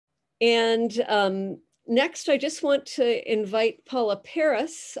And next, I just want to invite Paula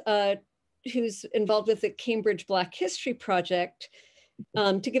Paris, who's involved with the Cambridge Black History Project,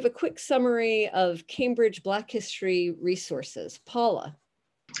 to give a quick summary of Cambridge Black History resources. Paula.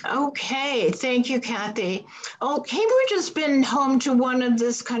 Okay, thank you, Kathy. Oh, Cambridge has been home to one of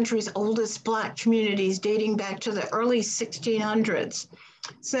this country's oldest Black communities dating back to the early 1600s.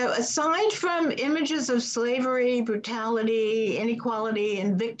 So aside from images of slavery, brutality, inequality,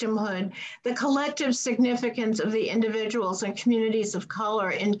 and victimhood, the collective significance of the individuals and communities of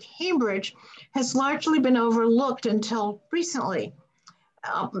color in Cambridge has largely been overlooked until recently.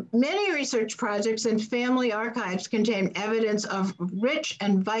 Many research projects and family archives contain evidence of rich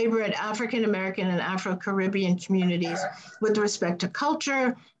and vibrant African-American and Afro-Caribbean communities with respect to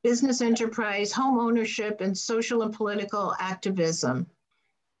culture, business enterprise, home ownership, and social and political activism.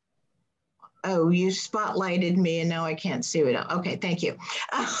 Oh, you spotlighted me and now I can't see it. Okay, thank you.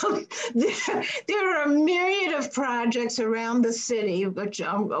 There are a myriad of projects around the city, which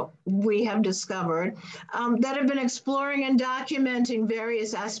we have discovered, that have been exploring and documenting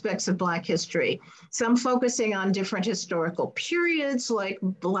various aspects of Black history. Some focusing on different historical periods like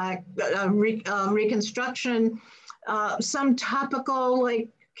Black Reconstruction, some topical like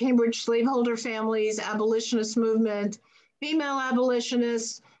Cambridge slaveholder families, abolitionist movement, female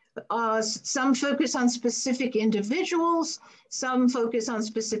abolitionists, some focus on specific individuals, some focus on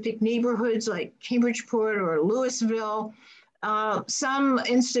specific neighborhoods like Cambridgeport or Louisville, some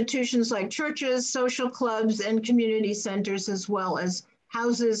institutions like churches, social clubs, and community centers, as well as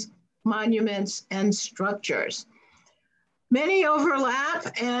houses, monuments, and structures. Many overlap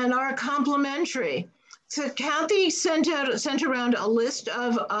and are complementary. So Kathy sent around a list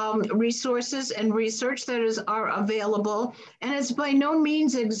of resources and research that are available, and it's by no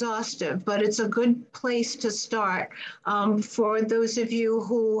means exhaustive, but it's a good place to start for those of you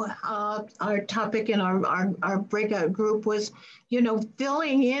who our topic in our breakout group was,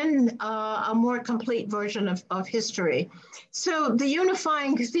 filling in a more complete version of history. So the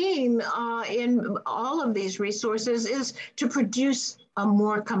unifying theme in all of these resources is to produce a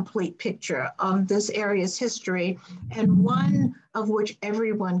more complete picture of this area's history, and one of which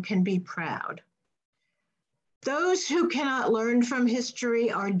everyone can be proud. Those who cannot learn from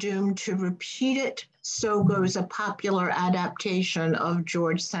history are doomed to repeat it. So goes a popular adaptation of a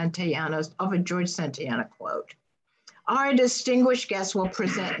George Santayana quote. Our distinguished guests will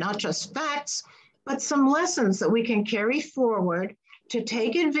present not just facts, but some lessons that we can carry forward to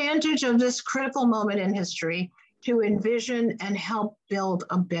take advantage of this critical moment in history to envision and help build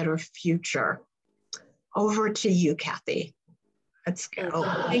a better future. Over to you, Kathy. Let's go.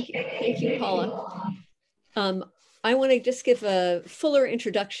 Thank you, Paula. I want to just give a fuller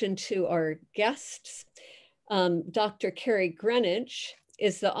introduction to our guests. Dr. Kerri Greenidge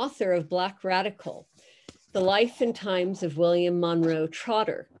is the author of Black Radical, The Life and Times of William Monroe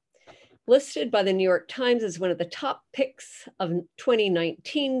Trotter. Listed by the New York Times as one of the top picks of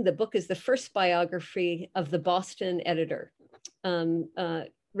 2019, the book is the first biography of the Boston editor,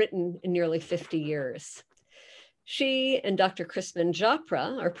 written in nearly 50 years. She and Dr. Kris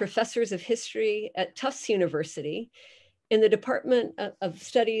Manjapra are professors of history at Tufts University in the Department of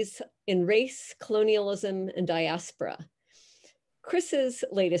Studies in Race, Colonialism, and Diaspora. Kris's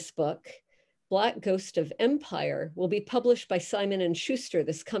latest book, Black Ghost of Empire, will be published by Simon & Schuster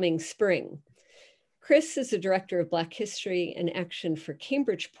this coming spring. Kris is the director of Black History and Action for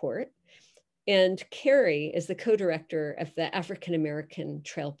Cambridgeport, and Kerri is the co-director of the African American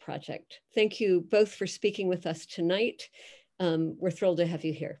Trail Project. Thank you both for speaking with us tonight. We're thrilled to have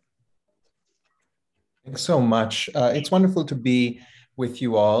you here. Thanks so much. It's wonderful to be with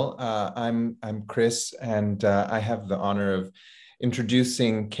you all. I'm Kris, and I have the honor of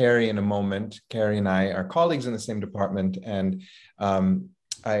introducing Kerri in a moment. Kerri and I are colleagues in the same department, and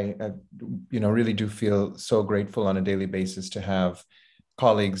I really do feel so grateful on a daily basis to have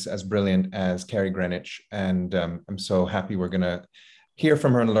colleagues as brilliant as Kerri Greenidge, and I'm so happy we're going to hear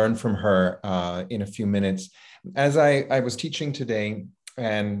from her and learn from her in a few minutes. As I was teaching today,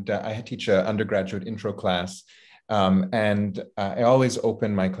 and I teach an undergraduate intro class, and I always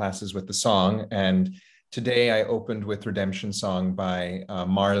open my classes with the song, and today I opened with Redemption Song by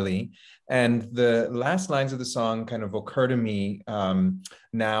Marley. And the last lines of the song kind of occur to me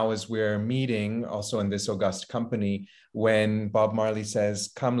now as we're meeting also in this august company, when Bob Marley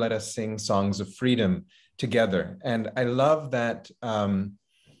says, "Come, let us sing songs of freedom together." And I love that,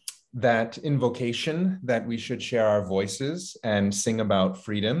 that invocation that we should share our voices and sing about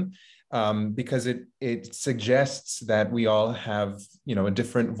freedom, because it suggests that we all have, a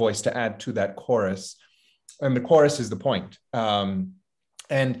different voice to add to that chorus. And the chorus is the point.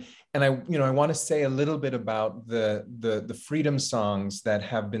 And I want to say a little bit about the freedom songs that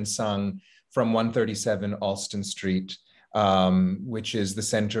have been sung from 137 Alston Street, which is the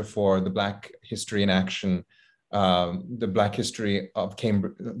Center for the Black History in Action, the Black History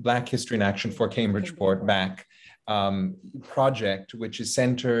in Action for Cambridgeport BAC project, which is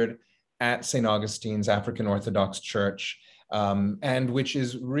centered at St. Augustine's African Orthodox Church, and which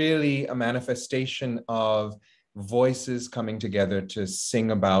is really a manifestation of voices coming together to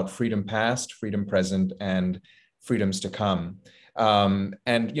sing about freedom past, freedom present, and freedoms to come. And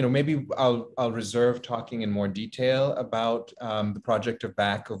maybe I'll reserve talking in more detail about the project of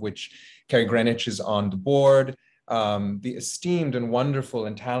BAC, of which Kerri Greenidge is on the board. The esteemed and wonderful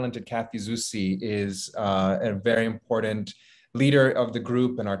and talented Kathy Zusi is a very important leader of the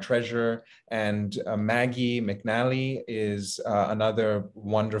group and our treasurer. And Maggie McNally is another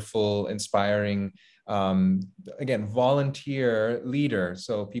wonderful, inspiring, again, volunteer leader.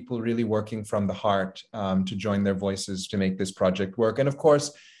 So people really working from the heart to join their voices to make this project work. And of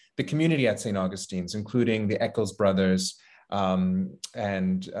course, the community at St. Augustine's, including the Eccles brothers,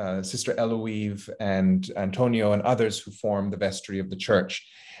 and Sister Eloise and Antonio and others who form the vestry of the church.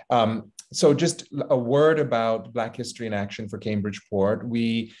 So just a word about Black History in Action for Cambridgeport.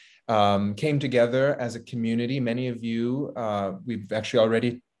 We came together as a community. Many of you, we've actually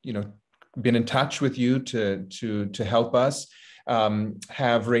already, been in touch with you to help us,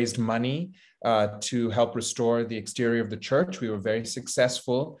 have raised money to help restore the exterior of the church. We were very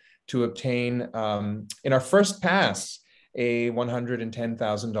successful to obtain, in our first pass, a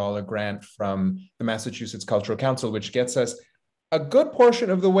 $110,000 grant from the Massachusetts Cultural Council, which gets us a good portion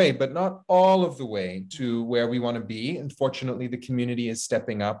of the way, but not all of the way to where we want to be. And fortunately, the community is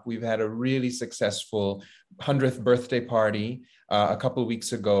stepping up. We've had a really successful 100th birthday party a couple of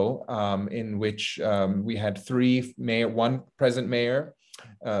weeks ago, in which we had one present mayor,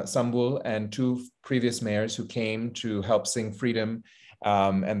 Sambul, and two previous mayors who came to help sing freedom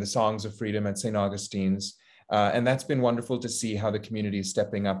and the songs of freedom at St. Augustine's. And that's been wonderful to see how the community is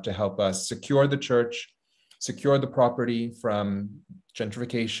stepping up to help us secure the church, secure the property from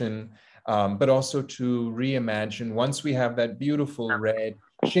gentrification, but also to reimagine, once we have that beautiful red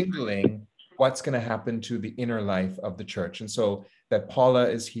shingling, what's going to happen to the inner life of the church. And so that Paula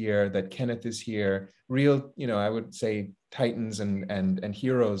is here, that Kenneth is here, real, I would say titans and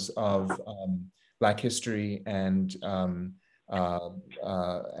heroes of Black history and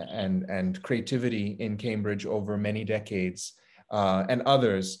creativity in Cambridge over many decades, and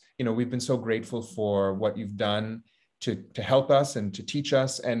others. We've been so grateful for what you've done to help us and to teach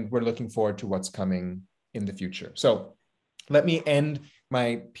us, and we're looking forward to what's coming in the future. So let me end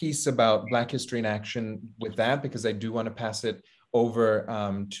my piece about Black History in Action with that, because I do want to pass it over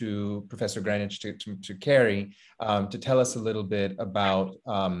to Professor Greenidge, to Kerri, to tell us a little bit about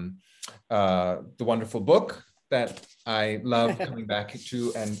the wonderful book that I love coming back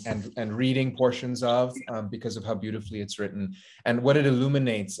to and reading portions of, because of how beautifully it's written and what it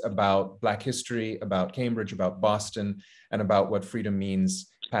illuminates about Black history, about Cambridge, about Boston, and about what freedom means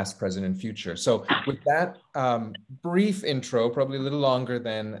past, present, and future. So with that brief intro, probably a little longer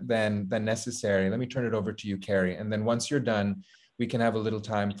than necessary, let me turn it over to you, Kerri. And then once you're done, we can have a little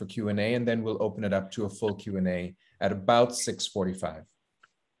time for Q&A, and then we'll open it up to a full Q&A at about 6:45.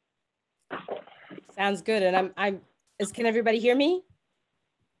 Sounds good. And can everybody hear me?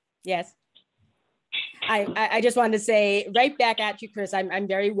 Yes. I just wanted to say right back at you, Kris. I'm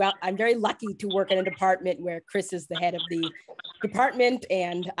very lucky to work in a department where Kris is the head of the department,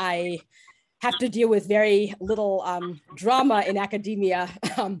 and I have to deal with very little drama in academia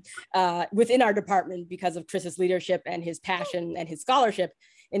within our department because of Kris's leadership and his passion and his scholarship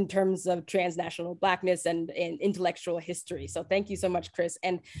in terms of transnational Blackness and intellectual history. So thank you so much, Kris.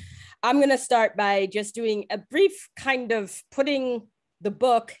 And I'm gonna start by just doing a brief kind of putting the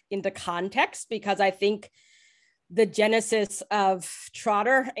book into context, because I think the genesis of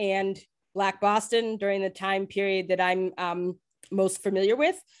Trotter and Black Boston during the time period that I'm most familiar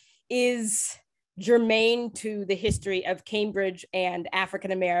with is germane to the history of Cambridge and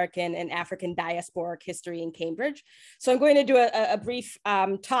African-American and African diasporic history in Cambridge. So I'm going to do a brief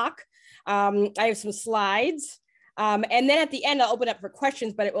talk. I have some slides. And then at the end, I'll open up for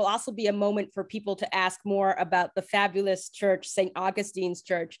questions, but it will also be a moment for people to ask more about the fabulous church, St. Augustine's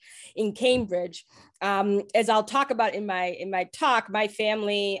Church in Cambridge. As I'll talk about in my talk, my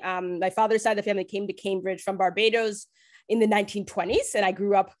family, my father's side of the family came to Cambridge from Barbados in the 1920s, and I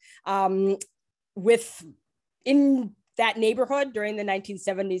grew up in that neighborhood during the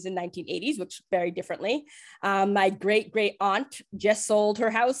 1970s and 1980s, which very differently. My great aunt just sold her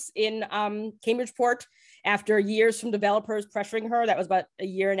house in Cambridgeport after years from developers pressuring her. That was about a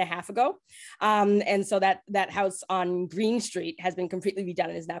year and a half ago. And so that house on Green Street has been completely redone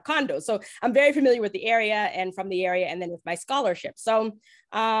and is now condos. So I'm very familiar with the area and from the area, and then with my scholarship. So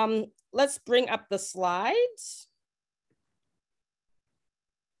let's bring up the slides.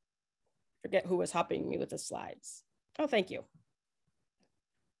 Forget who was helping me with the slides. Oh, thank you.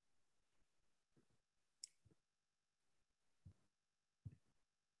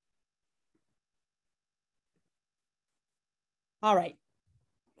 All right.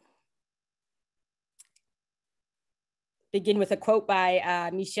 Begin with a quote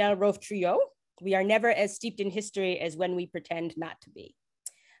by Michel Roth-Triot. "We are never as steeped in history as when we pretend not to be."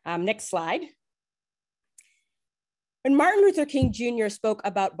 Next slide. When Martin Luther King Jr. spoke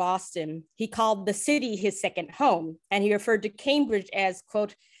about Boston, he called the city his second home, and he referred to Cambridge as,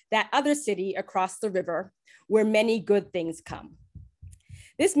 quote, "that other city across the river where many good things come."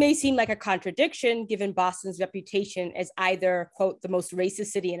 This may seem like a contradiction given Boston's reputation as either, quote, "the most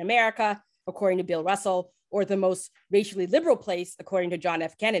racist city in America," according to Bill Russell, or "the most racially liberal place," according to John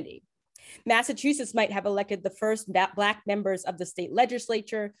F. Kennedy. Massachusetts might have elected the first Black members of the state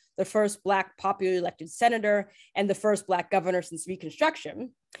legislature, the first Black popularly elected senator, and the first Black governor since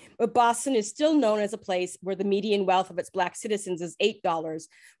Reconstruction. But Boston is still known as a place where the median wealth of its Black citizens is $8,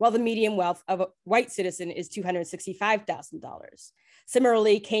 while the median wealth of a white citizen is $265,000.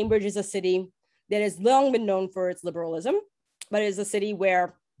 Similarly, Cambridge is a city that has long been known for its liberalism, but it is a city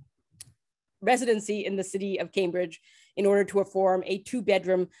where residency in the city of Cambridge, in order to afford a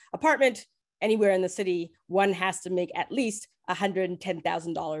 2-bedroom apartment anywhere in the city, one has to make at least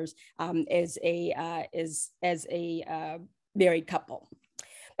 $110,000 as a married couple.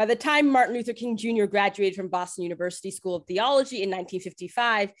 By the time Martin Luther King Jr. graduated from Boston University School of Theology in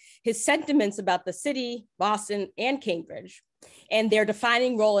 1955, his sentiments about the city, Boston, and Cambridge, and their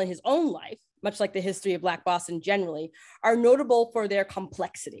defining role in his own life, much like the history of Black Boston generally, are notable for their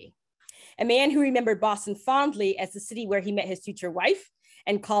complexity. A man who remembered Boston fondly as the city where he met his future wife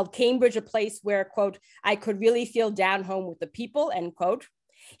and called Cambridge a place where, quote, "I could really feel down home with the people," end quote.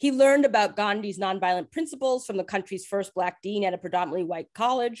 He learned about Gandhi's nonviolent principles from the country's first Black dean at a predominantly white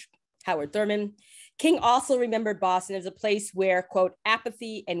college, Howard Thurman. King also remembered Boston as a place where, quote,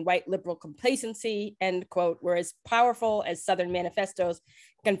 "apathy and white liberal complacency," end quote, were as powerful as Southern manifestos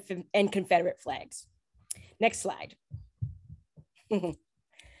and Confederate flags. Next slide.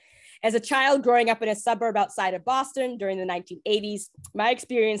 As a child growing up in a suburb outside of Boston during the 1980s, my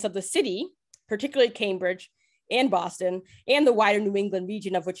experience of the city, particularly Cambridge and Boston, and the wider New England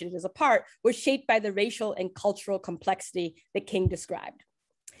region of which it is a part, was shaped by the racial and cultural complexity that King described.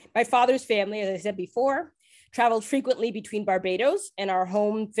 My father's family, as I said before, traveled frequently between Barbados and our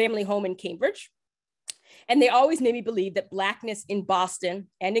family home in Cambridge. And they always made me believe that Blackness in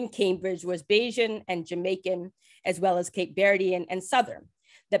Boston and in Cambridge was Bajan and Jamaican, as well as Cape Verdean and Southern,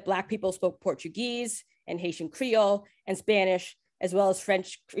 that Black people spoke Portuguese and Haitian Creole and Spanish, as well as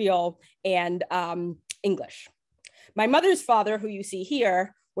French Creole and English. My mother's father, who you see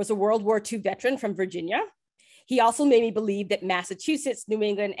here, was a World War II veteran from Virginia. He also made me believe that Massachusetts, New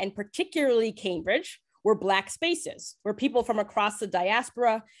England, and particularly Cambridge were Black spaces, where people from across the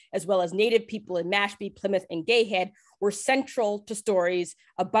diaspora, as well as Native people in Mashpee, Plymouth, and Gay Head, were central to stories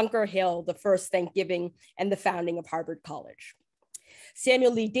of Bunker Hill, the first Thanksgiving, and the founding of Harvard College.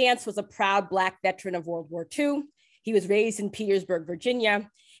 Samuel Lee Dance was a proud Black veteran of World War II. He was raised in Petersburg,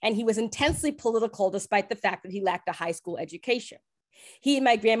 Virginia, and he was intensely political despite the fact that he lacked a high school education. He and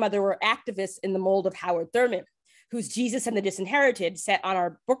my grandmother were activists in the mold of Howard Thurman, whose Jesus and the Disinherited sat on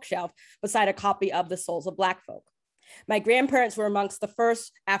our bookshelf beside a copy of The Souls of Black Folk. My grandparents were amongst the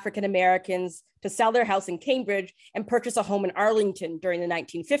first African Americans to sell their house in Cambridge and purchase a home in Arlington during the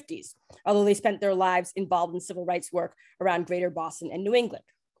 1950s, although they spent their lives involved in civil rights work around Greater Boston and New England.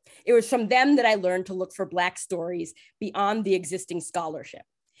 It was from them that I learned to look for Black stories beyond the existing scholarship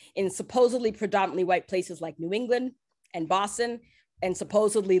in supposedly predominantly white places like New England and Boston, and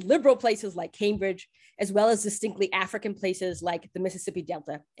supposedly liberal places like Cambridge, as well as distinctly African places like the Mississippi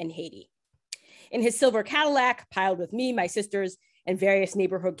Delta and Haiti. In his silver Cadillac, piled with me, my sisters, and various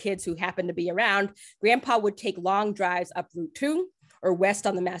neighborhood kids who happened to be around, Grandpa would take long drives up Route 2 or west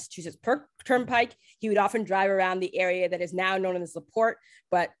on the Massachusetts Turnpike. He would often drive around the area that is now known as the Port,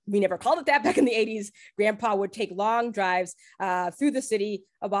 but we never called it that back in the 80s. Grandpa would take long drives through the city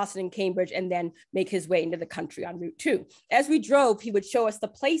of Boston and Cambridge and then make his way into the country on Route 2. As we drove, he would show us the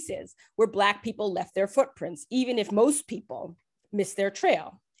places where Black people left their footprints, even if most people missed their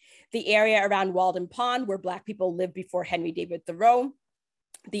trail. The area around Walden Pond, where Black people lived before Henry David Thoreau,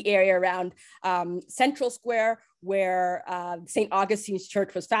 the area around Central Square, where St. Augustine's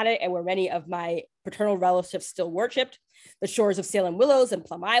Church was founded and where many of my paternal relatives still worshiped. The shores of Salem Willows and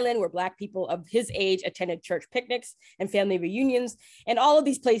Plum Island, where Black people of his age attended church picnics and family reunions. And all of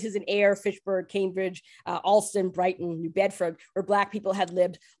these places in Ayr, Fitchburg, Cambridge, Alston, Brighton, New Bedford, where Black people had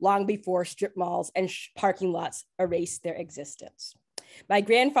lived long before strip malls and parking lots erased their existence. My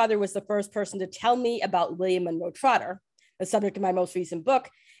grandfather was the first person to tell me about William Monroe Trotter, the subject of my most recent book,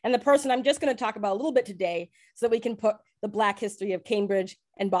 and the person I'm just going to talk about a little bit today so that we can put the Black history of Cambridge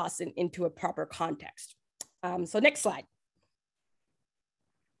and Boston into a proper context. So next slide.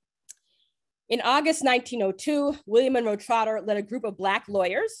 In August 1902, William Monroe Trotter led a group of Black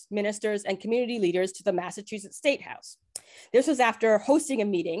lawyers, ministers, and community leaders to the Massachusetts State House. This was after hosting a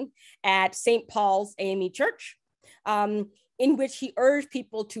meeting at St. Paul's AME Church, in which he urged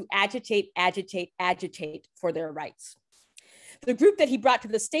people to agitate for their rights. The group that he brought to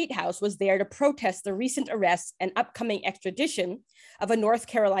the State House was there to protest the recent arrest and upcoming extradition of a North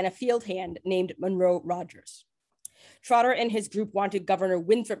Carolina field hand named Monroe Rogers. Trotter and his group wanted Governor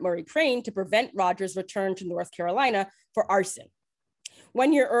Winthrop Murray Crane to prevent Rogers' return to North Carolina for arson.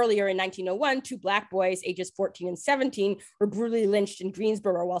 1 year earlier in 1901, 2 Black boys, ages 14 and 17, were brutally lynched in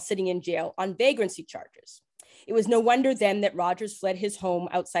Greensboro while sitting in jail on vagrancy charges. It was no wonder then that Rogers fled his home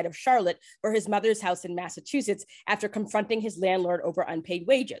outside of Charlotte for his mother's house in Massachusetts after confronting his landlord over unpaid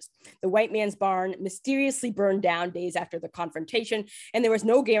wages. The white man's barn mysteriously burned down days after the confrontation, and there was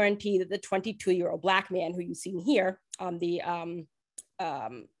no guarantee that the 22-year-old Black man who you've seen here on the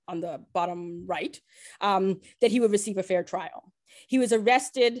bottom right, that he would receive a fair trial. He was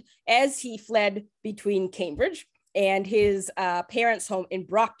arrested as he fled between Cambridge and his parents' home in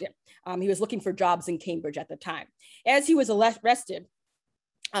Brockton. He was looking for jobs in Cambridge at the time. As he was arrested,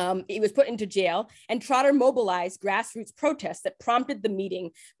 he was put into jail, and Trotter mobilized grassroots protests that prompted the meeting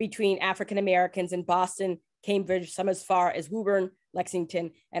between African Americans in Boston, Cambridge, some as far as Woburn,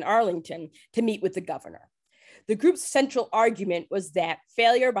 Lexington, and Arlington to meet with the governor. The group's central argument was that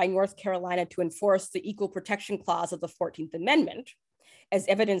failure by North Carolina to enforce the Equal Protection Clause of the 14th Amendment, as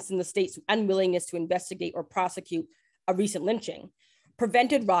evidenced in the state's unwillingness to investigate or prosecute a recent lynching,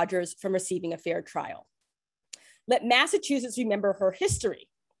 prevented Rogers from receiving a fair trial. Let Massachusetts remember her history,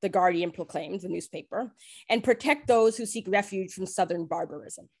 The Guardian proclaimed, the newspaper, and protect those who seek refuge from Southern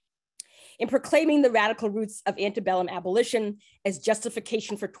barbarism. In proclaiming the radical roots of antebellum abolition as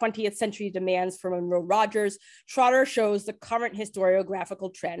justification for 20th century demands for Monroe Rogers, Trotter shows the current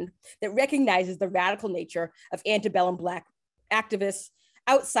historiographical trend that recognizes the radical nature of antebellum Black activists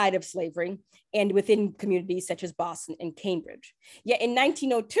outside of slavery and within communities such as Boston and Cambridge. Yet in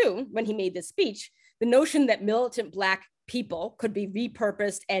 1902, when he made this speech, the notion that militant Black people could be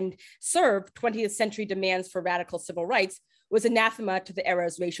repurposed and serve 20th century demands for radical civil rights was anathema to the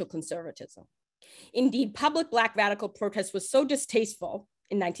era's racial conservatism. Indeed, public Black radical protest was so distasteful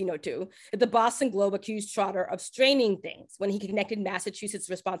in 1902 that the Boston Globe accused Trotter of straining things when he connected Massachusetts'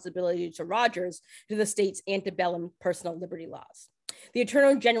 responsibility to Rogers to the state's antebellum personal liberty laws. The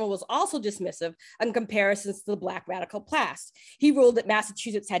Attorney General was also dismissive on comparisons to the Black radical class. He ruled that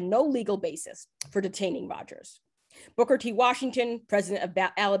Massachusetts had no legal basis for detaining Rogers. Booker T. Washington, president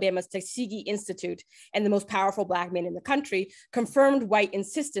of Alabama's Tuskegee Institute and the most powerful Black man in the country, confirmed white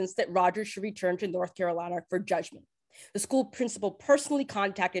insistence that Rogers should return to North Carolina for judgment. The school principal personally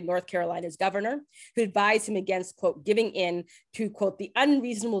contacted North Carolina's governor, who advised him against, quote, giving in to, quote, the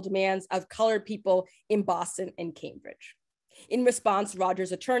unreasonable demands of colored people in Boston and Cambridge. In response,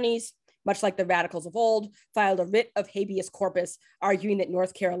 Rogers' attorneys, much like the radicals of old, filed a writ of habeas corpus, arguing that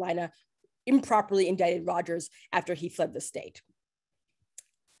North Carolina improperly indicted Rogers after he fled the state.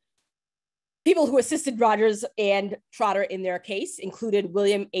 People who assisted Rogers and Trotter in their case included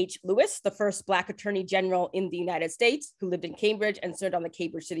William H. Lewis, the first Black Attorney General in the United States, who lived in Cambridge and served on the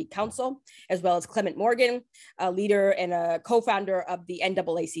Cambridge City Council, as well as Clement Morgan, a leader and a co-founder of the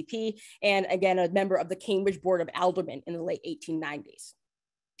NAACP, and again, a member of the Cambridge Board of Aldermen in the late 1890s.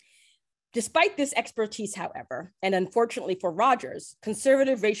 Despite this expertise, however, and unfortunately for Rogers,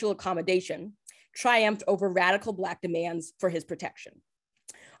 conservative racial accommodation triumphed over radical Black demands for his protection.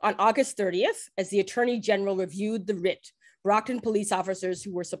 On August 30th, as the Attorney General reviewed the writ, Brockton police officers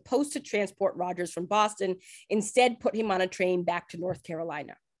who were supposed to transport Rogers from Boston instead put him on a train back to North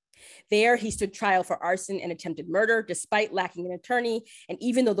Carolina. There, he stood trial for arson and attempted murder, despite lacking an attorney, and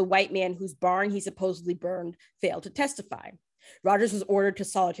even though the white man whose barn he supposedly burned failed to testify. Rogers was ordered to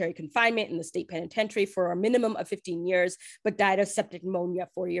solitary confinement in the state penitentiary for a minimum of 15 years, but died of septic pneumonia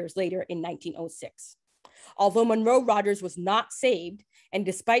 4 years later in 1906. Although Monroe Rogers was not saved, and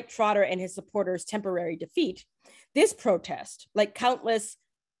despite Trotter and his supporters' temporary defeat, this protest, like countless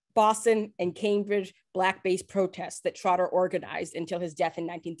Boston, and Cambridge Black-based protests that Trotter organized until his death in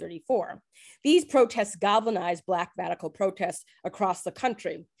 1934. These protests galvanized Black radical protests across the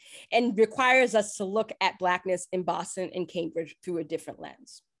country and requires us to look at Blackness in Boston and Cambridge through a different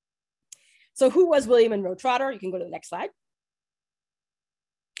lens. So who was William Monroe Trotter? You can go to the next slide.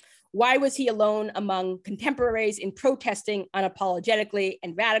 Why was he alone among contemporaries in protesting unapologetically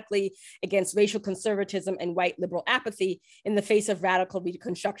and radically against racial conservatism and white liberal apathy in the face of radical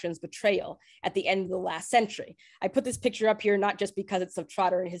Reconstruction's betrayal at the end of the last century? I put this picture up here not just because it's of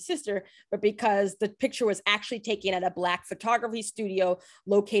Trotter and his sister, but because the picture was actually taken at a Black photography studio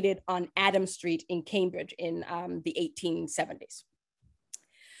located on Adam Street in Cambridge in the 1870s.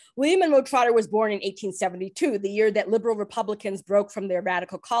 William Monroe Trotter was born in 1872, the year that liberal Republicans broke from their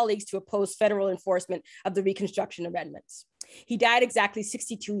radical colleagues to oppose federal enforcement of the Reconstruction Amendments. He died exactly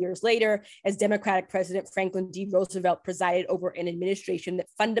 62 years later as Democratic President Franklin D. Roosevelt presided over an administration that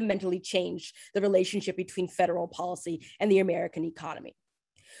fundamentally changed the relationship between federal policy and the American economy.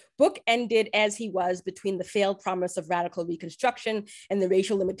 Bookended as he was between the failed promise of radical Reconstruction and the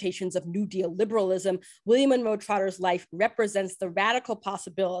racial limitations of New Deal liberalism, William Monroe Trotter's life represents the radical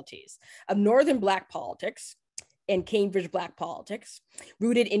possibilities of Northern Black politics and Cambridge Black politics,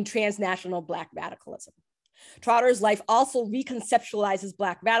 rooted in transnational Black radicalism. Trotter's life also reconceptualizes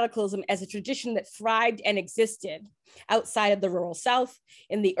Black radicalism as a tradition that thrived and existed outside of the rural South,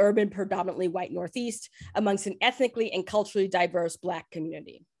 in the urban, predominantly white Northeast, amongst an ethnically and culturally diverse Black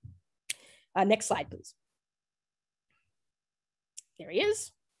community. Next slide, please. There he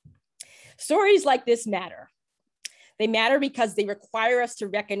is. Stories like this matter. They matter because they require us to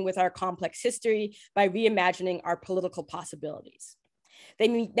reckon with our complex history by reimagining our political possibilities.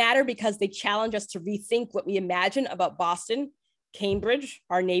 They matter because they challenge us to rethink what we imagine about Boston, Cambridge,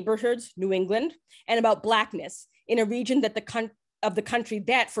 our neighborhoods, New England, and about Blackness in a region that of the country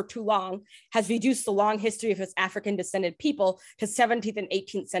that for too long has reduced the long history of its African descended people to 17th and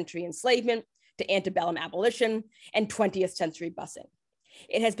 18th century enslavement, to antebellum abolition, and 20th century busing.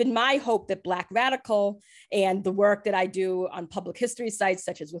 It has been my hope that Black radical and the work that I do on public history sites,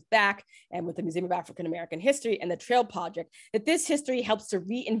 such as with BAC and with the Museum of African American History and the Trail Project, that this history helps to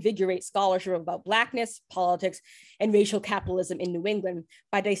reinvigorate scholarship about Blackness, politics, and racial capitalism in New England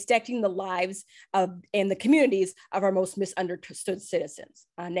by dissecting the lives of and the communities of our most misunderstood citizens.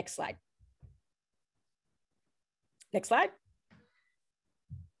 Next slide. Next slide.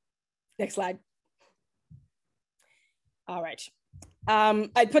 Next slide. All right.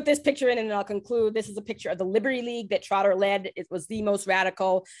 I put this picture in and then I'll conclude. This is a picture of the Liberty League that Trotter led. It was the most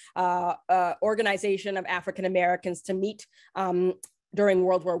radical organization of African Americans to meet during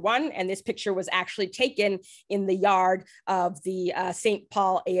World War I. And this picture was actually taken in the yard of the St.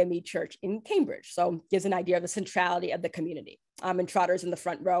 Paul AME Church in Cambridge. So gives an idea of the centrality of the community. And Trotter's in the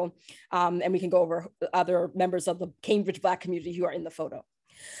front row. And we can go over other members of the Cambridge Black community who are in the photo.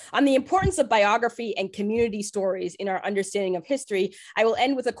 On the importance of biography and community stories in our understanding of history, I will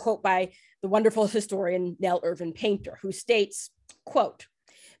end with a quote by the wonderful historian Nell Irvin Painter, who states, quote,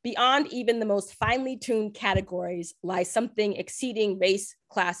 "Beyond even the most finely tuned categories lies something exceeding race,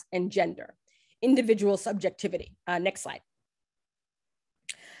 class, and gender, individual subjectivity." Next slide.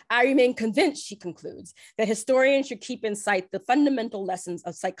 "I remain convinced," she concludes, "that historians should keep in sight the fundamental lessons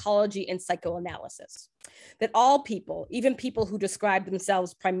of psychology and psychoanalysis, that all people, even people who describe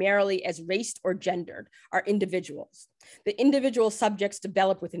themselves primarily as raced or gendered, are individuals, that individual subjects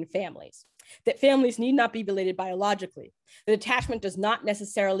develop within families, that families need not be related biologically, that attachment does not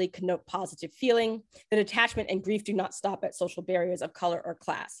necessarily connote positive feeling, that attachment and grief do not stop at social barriers of color or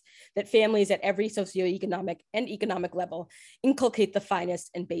class, that families at every socioeconomic and economic level inculcate the finest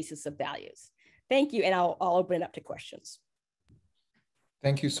and basest of values." Thank you, and I'll open it up to questions.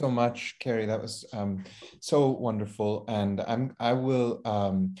 Thank you so much, Kerri. That was so wonderful. And I will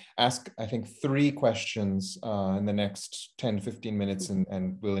ask, I think, 3 questions in the next 10 to 15 minutes,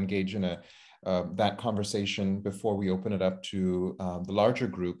 and we'll engage in that conversation before we open it up to the larger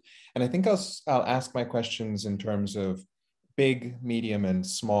group. And I think I'll ask my questions in terms of big, medium, and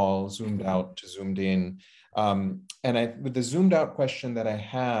small, zoomed out to zoomed in. With the zoomed out question that I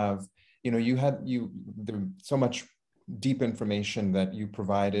have, there's so much deep information that you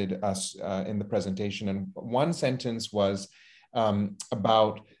provided us in the presentation. And one sentence was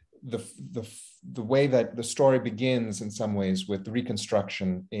about the way that the story begins in some ways with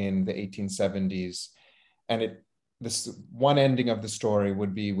Reconstruction in the 1870s. And this one ending of the story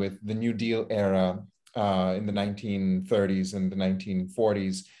would be with the New Deal era in the 1930s and the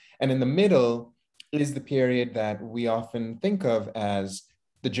 1940s. And in the middle is the period that we often think of as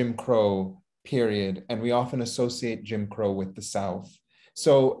the Jim Crow period, and we often associate Jim Crow with the South.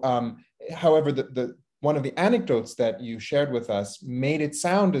 So, however, one of the anecdotes that you shared with us made it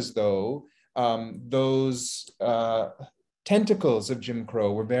sound as though those tentacles of Jim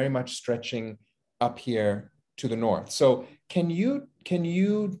Crow were very much stretching up here to the north. So can you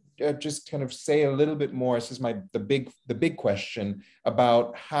just kind of say a little bit more? This is the big question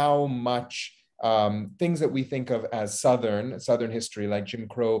about how much things that we think of as Southern history, like Jim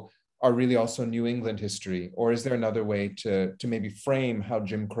Crow, are really also New England history? Or is there another way to maybe frame how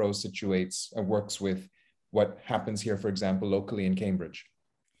Jim Crow situates and works with what happens here, for example, locally in Cambridge?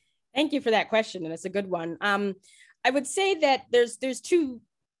 Thank you for that question, and it's a good one. I would say that there's two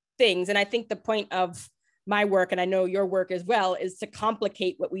things, and I think the point of my work, and I know your work as well, is to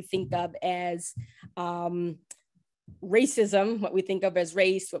complicate what we think of as racism, what we think of as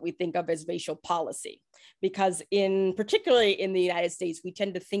race, what we think of as racial policy. Because particularly in the United States, we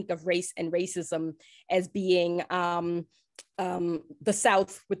tend to think of race and racism as being the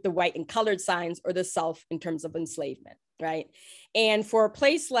South with the white and colored signs, or the South in terms of enslavement, right? And for a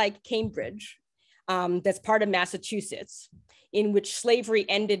place like Cambridge, that's part of Massachusetts, in which slavery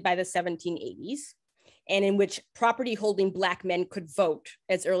ended by the 1780s, and in which property holding Black men could vote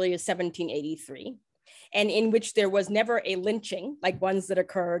as early as 1783, and in which there was never a lynching like ones that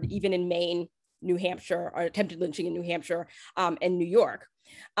occurred even in Maine, New Hampshire, or attempted lynching in New Hampshire and New York.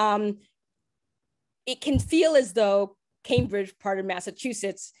 It can feel as though Cambridge, part of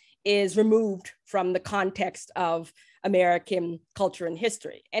Massachusetts, is removed from the context of American culture and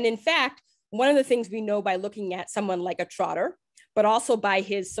history. And in fact, one of the things we know by looking at someone like a Trotter, but also by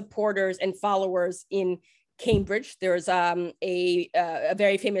his supporters and followers in Cambridge, there's a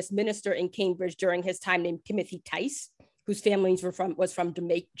very famous minister in Cambridge during his time named Timothy Tice, whose families was from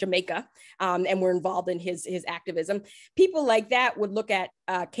Jamaica and were involved in his activism. People like that would look at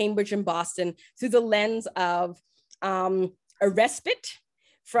Cambridge and Boston through the lens of a respite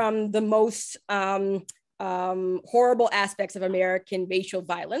from the most horrible aspects of American racial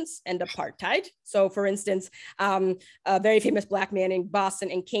violence and apartheid. So for instance, a very famous Black man in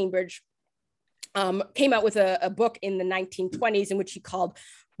Boston and Cambridge came out with a book in the 1920s in which he called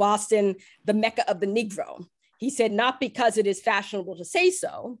Boston the Mecca of the Negro. He said, not because it is fashionable to say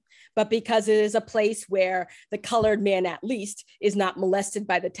so, but because it is a place where the colored man, at least, is not molested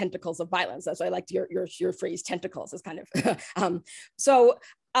by the tentacles of violence. That's why I liked your phrase, tentacles, is kind of.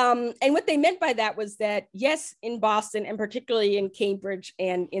 And what they meant by that was that, yes, in Boston, and particularly in Cambridge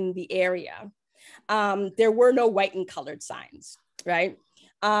and in the area, there were no white and colored signs, right?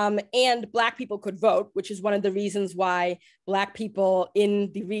 And Black people could vote, which is one of the reasons why Black people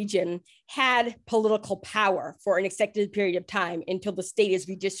in the region had political power for an extended period of time until the state is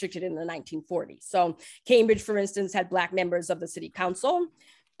redistricted in the 1940s. So Cambridge, for instance, had Black members of the city council.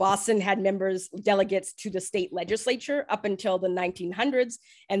 Boston had delegates to the state legislature up until the 1900s,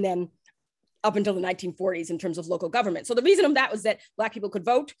 and then up until the 1940s in terms of local government. So the reason of that was that Black people could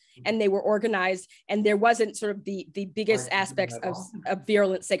vote and they were organized, and there wasn't sort of the biggest aspects of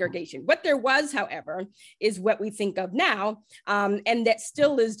virulent segregation. What there was, however, is what we think of now, and that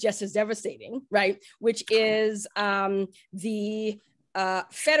still is just as devastating, right? Which is the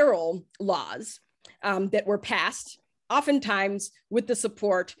federal laws that were passed, oftentimes with the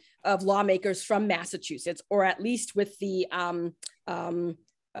support of lawmakers from Massachusetts, or at least with the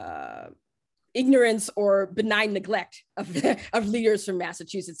ignorance or benign neglect of leaders from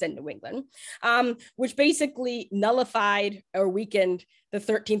Massachusetts and New England, which basically nullified or weakened the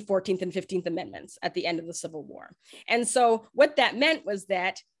 13th, 14th, and 15th Amendments at the end of the Civil War. And so what that meant was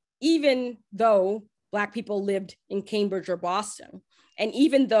that even though Black people lived in Cambridge or Boston, and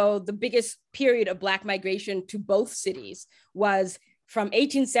even though the biggest period of Black migration to both cities was from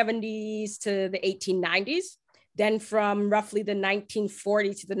 1870s to the 1890s, then from roughly the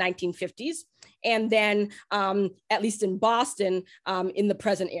 1940s to the 1950s, and then at least in Boston in the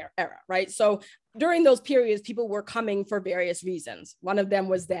present era, right? So during those periods, people were coming for various reasons. One of them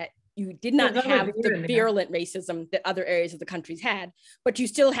was that you did not have the virulent racism that other areas of the country had, but you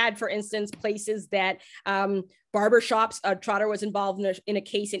still had, for instance, places that barbershops. Trotter was involved in a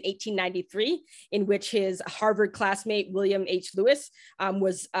case in 1893 in which his Harvard classmate, William H. Lewis,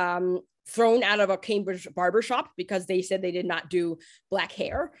 was thrown out of a Cambridge barbershop because they said they did not do Black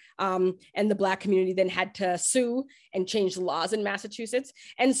hair. And the Black community then had to sue and change the laws in Massachusetts.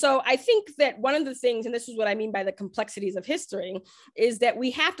 And so I think that one of the things, and this is what I mean by the complexities of history, is that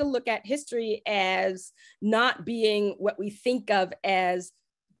we have to look at history as not being what we think of as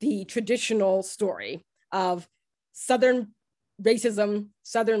the traditional story of Southern racism,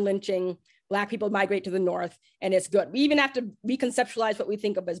 Southern lynching, Black people migrate to the North, and it's good. We even have to reconceptualize what we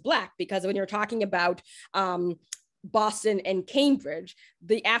think of as Black, because when you're talking about Boston and Cambridge,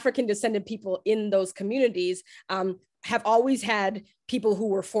 the African descended people in those communities have always had people who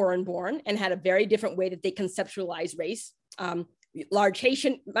were foreign born and had a very different way that they conceptualize race. Large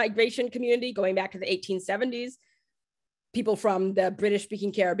Haitian migration community going back to the 1870s, people from the British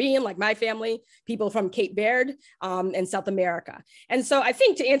speaking Caribbean, like my family, people from Cape Verde and South America. And so I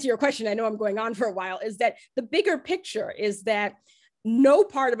think to answer your question, I know I'm going on for a while, is that the bigger picture is that no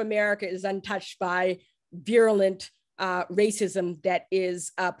part of America is untouched by virulent racism that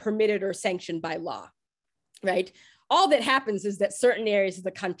is permitted or sanctioned by law, right? All that happens is that certain areas of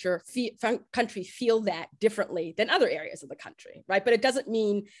the country feel that differently than other areas of the country, right? But it doesn't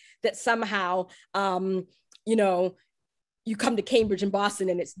mean that somehow, you know, you come to Cambridge and Boston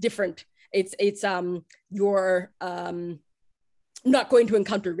and it's different. You're not going to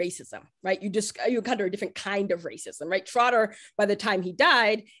encounter racism, right? You encounter a different kind of racism, right? Trotter, by the time he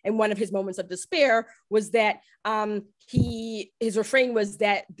died, and one of his moments of despair was that his refrain was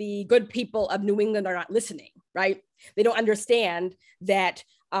that the good people of New England are not listening, right? They don't understand that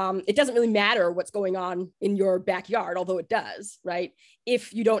it doesn't really matter what's going on in your backyard, although it does, right?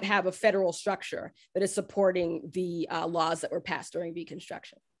 If you don't have a federal structure that is supporting the laws that were passed during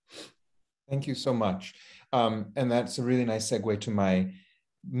Reconstruction. Thank you so much. And that's a really nice segue to my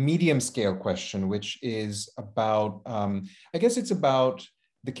medium scale question, which is about, I guess it's about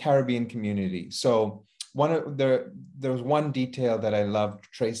the Caribbean community. So there was one detail that I loved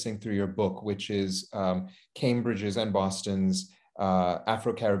tracing through your book, which is Cambridge's and Boston's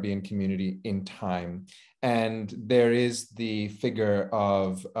Afro-Caribbean community in time. And there is the figure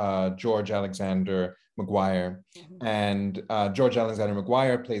of George Alexander Maguire. And George Alexander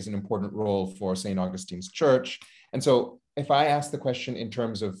Maguire plays an important role for St. Augustine's Church. And so if I ask the question in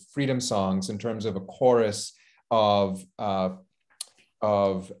terms of freedom songs, in terms of a chorus of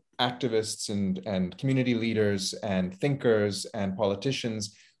activists and community leaders and thinkers and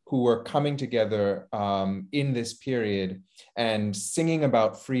politicians who were coming together in this period and singing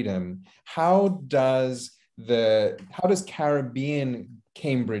about freedom, how does Caribbean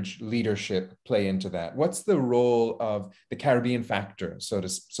Cambridge leadership play into that? What's the role of the Caribbean factor, so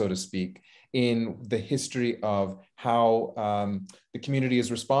to speak, in the history of how the community is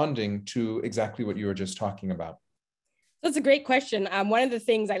responding to exactly what you were just talking about? That's a great question. One of the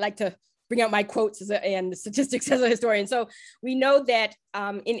things I like to bring out my quotes and the statistics as a historian. So we know that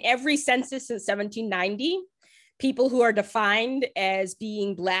in every census since 1790, people who are defined as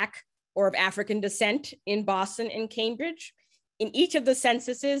being Black or of African descent in Boston and Cambridge, in each of the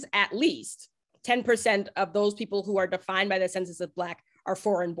censuses, at least 10% of those people who are defined by the census as Black are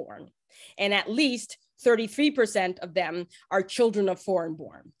foreign born. And at least 33% of them are children of foreign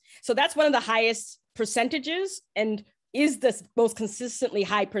born. So that's one of the highest percentages and is the most consistently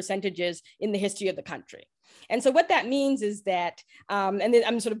high percentages in the history of the country. And so what that means is that, and then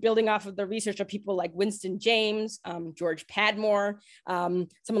I'm sort of building off of the research of people like Winston James, George Padmore,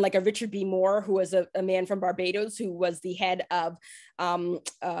 someone like a Richard B. Moore, who was a man from Barbados, who was the head of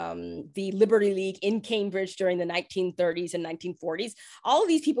the Liberty League in Cambridge during the 1930s and 1940s. All of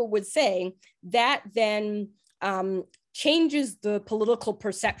these people would say that then changes the political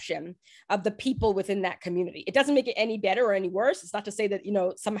perception of the people within that community. It doesn't make it any better or any worse. It's not to say that, you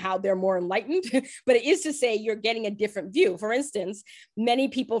know, somehow they're more enlightened, but it is to say you're getting a different view. For instance, many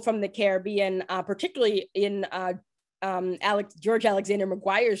people from the Caribbean, particularly in George Alexander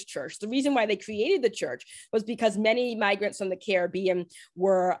Maguire's church, the reason why they created the church was because many migrants from the Caribbean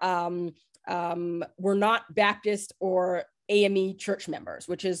were not Baptist or AME church members,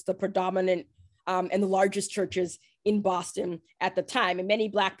 which is the predominant and the largest churches in Boston at the time. And many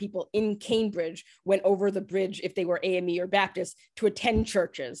Black people in Cambridge went over the bridge, if they were AME or Baptist, to attend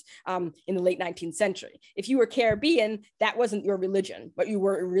churches in the late 19th century. If you were Caribbean, that wasn't your religion. What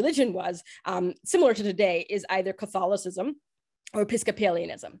your religion was, similar to today, is either Catholicism or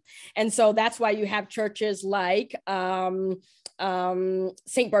Episcopalianism. And so that's why you have churches like St.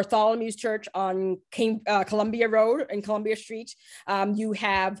 Bartholomew's Church on Columbia Road and Columbia Street. You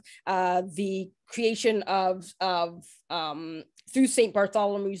have the creation of through St.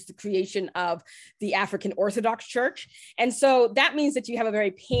 Bartholomew's, the creation of the African Orthodox Church. And so that means that you have a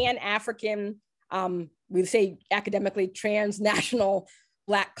very Pan-African, we say academically, transnational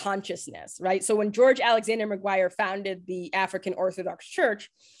Black consciousness, right? So when George Alexander Maguire founded the African Orthodox Church,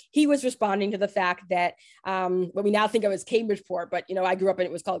 he was responding to the fact that what we now think of as Cambridgeport, but, you know, I grew up and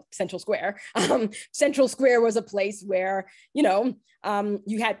it was called Central Square. Central Square was a place where, you know,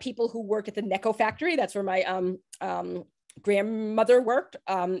 you had people who worked at the Necco factory. That's where my grandmother worked,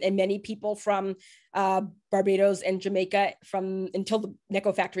 and many people from Barbados and Jamaica until the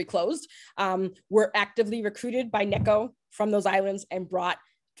Necco factory closed, were actively recruited by Necco from those islands and brought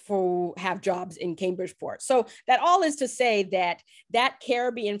to have jobs in Cambridgeport. So that all is to say that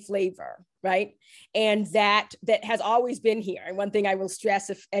Caribbean flavor, right? And that has always been here. And one thing I will stress,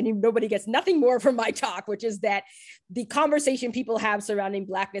 if nobody gets nothing more from my talk, which is that the conversation people have surrounding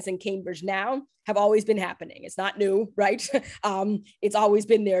Blackness in Cambridge now have always been happening. It's not new, right? It's always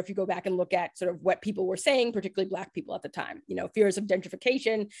been there if you go back and look at sort of what people were saying, particularly Black people at the time, fears of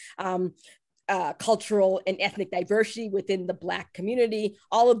gentrification, cultural and ethnic diversity within the Black community,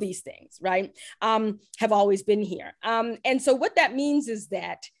 all of these things, right, have always been here. And so what that means is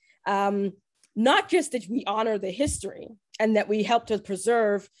that not just that we honor the history and that we help to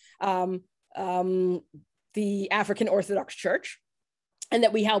preserve the African Orthodox Church, and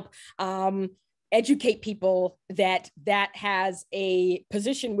that we help educate people that has a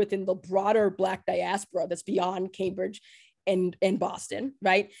position within the broader Black diaspora that's beyond Cambridge and Boston,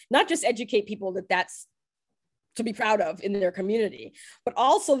 right? Not just educate people that that's to be proud of in their community, but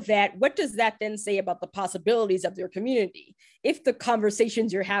also that what does that then say about the possibilities of their community? If the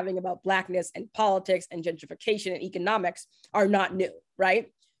conversations you're having about Blackness and politics and gentrification and economics are not new,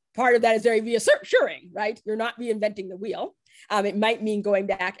 right? Part of that is very reassuring, right? You're not reinventing the wheel. It might mean going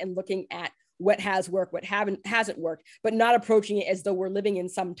back and looking at what has worked, what hasn't worked, but not approaching it as though we're living in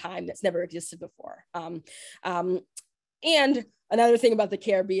some time that's never existed before. And another thing about the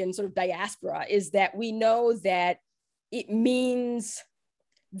Caribbean sort of diaspora is that we know that it means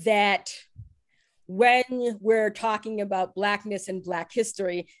that when we're talking about Blackness and Black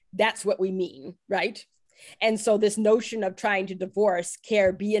history, that's what we mean, right? And so this notion of trying to divorce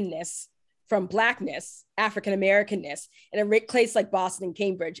Caribbeanness from Blackness, African-Americanness, in a place like Boston and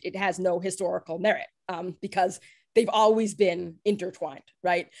Cambridge, it has no historical merit because they've always been intertwined,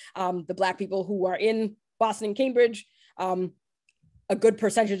 right? The Black people who are in Boston and Cambridge, a good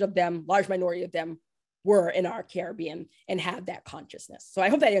percentage of them, large minority of them, were in our Caribbean and have that consciousness. So I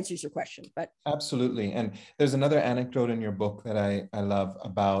hope that answers your question. But absolutely. And there's another anecdote in your book that I love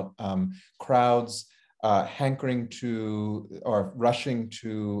about crowds hankering to or rushing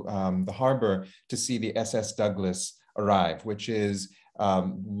to the harbor to see the SS Douglas arrive, which is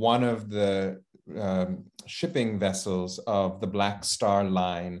one of the shipping vessels of the Black Star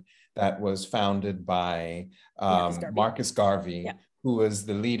Line that was founded by Marcus Garvey, yeah, who was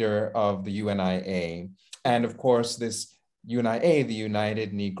the leader of the UNIA. And of course, this UNIA, the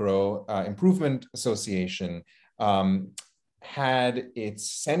United Negro Improvement Association, had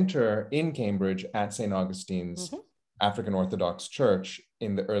its center in Cambridge at St. Augustine's African Orthodox Church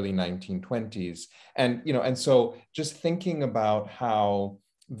in the early 1920s. And, and so just thinking about how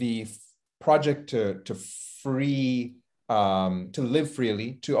the project to free, to live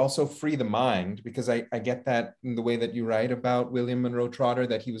freely, to also free the mind, because I get that in the way that you write about William Monroe Trotter,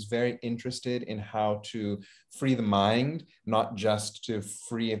 that he was very interested in how to free the mind, not just to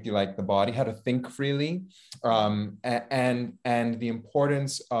free, if you like, the body, how to think freely, and the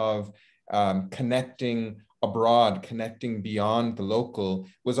importance of connecting abroad, connecting beyond the local,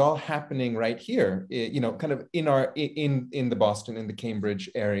 was all happening right here, kind of in the Boston, in the Cambridge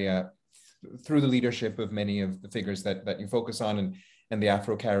area, through the leadership of many of the figures that you focus on, and the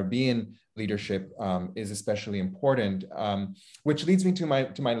Afro-Caribbean leadership is especially important, which leads me to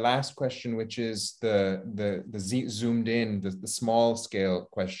my last question, which is the zoomed in, the small scale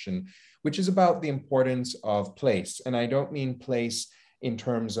question, which is about the importance of place. And I don't mean place in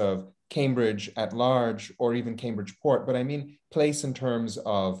terms of Cambridge at large or even Cambridgeport, but I mean place in terms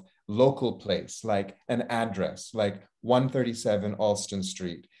of local place, like an address, like 137 Alston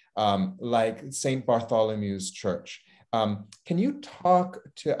Street, like St. Bartholomew's Church. Can you talk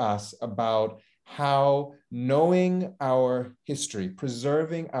to us about how knowing our history,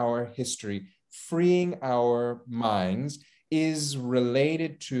 preserving our history, freeing our minds is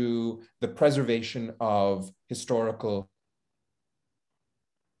related to the preservation of historical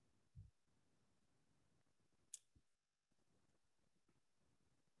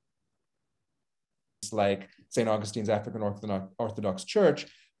like St. Augustine's African Orthodox Church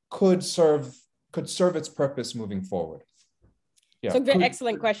could serve its purpose moving forward? Yeah, so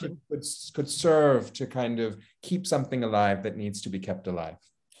excellent question. Could serve to kind of keep something alive that needs to be kept alive.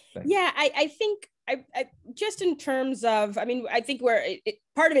 Thanks. Yeah, I think I just in terms of, I think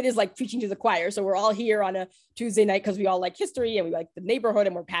part of it is like preaching to the choir. So we're all here on a Tuesday night because we all like history and we like the neighborhood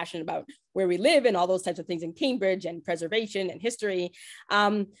and we're passionate about where we live and all those types of things in Cambridge and preservation and history.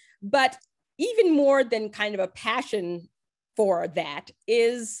 But even more than kind of a passion for that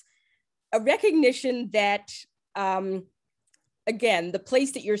is a recognition that again, the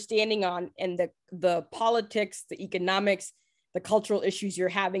place that you're standing on and the politics, the economics, the cultural issues you're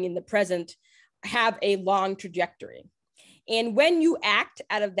having in the present have a long trajectory. And when you act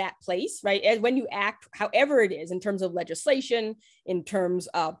out of that place, right, and when you act however it is in terms of legislation, in terms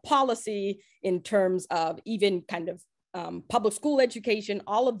of policy, in terms of even kind of public school education,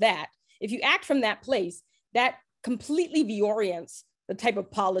 all of that, if you act from that place, that completely reorients the type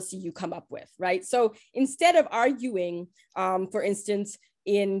of policy you come up with, right? So instead of arguing, for instance,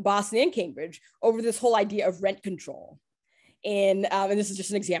 in Boston and Cambridge over this whole idea of rent control, and this is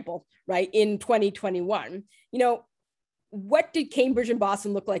just an example, right? In 2021, you know, what did Cambridge and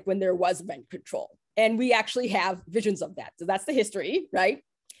Boston look like when there was rent control? And we actually have visions of that. So that's the history, right?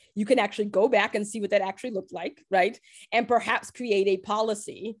 You can actually go back and see what that actually looked like, right? And perhaps create a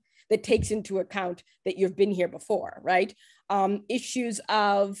policy that takes into account that you've been here before, right? Issues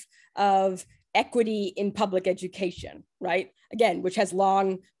of equity in public education, right? Again, which has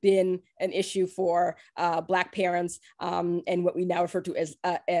long been an issue for Black parents and what we now refer to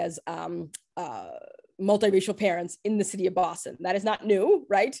as multiracial parents in the city of Boston. That is not new,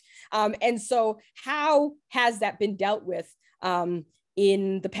 right? And so how has that been dealt with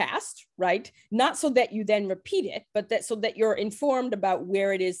in the past, right? Not so that you then repeat it, but that so that you're informed about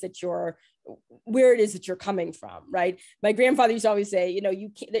where it is that you're coming from, right? My grandfather used to always say, you know,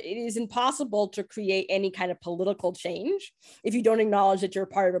 it is impossible to create any kind of political change if you don't acknowledge that you're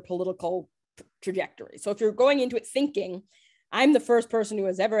part of a political trajectory. So if you're going into it thinking, I'm the first person who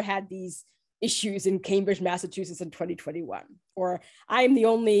has ever had these issues in Cambridge, Massachusetts in 2021, or I'm the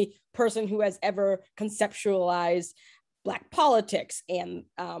only person who has ever conceptualized Black politics and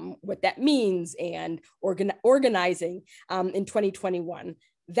what that means and organizing in 2021.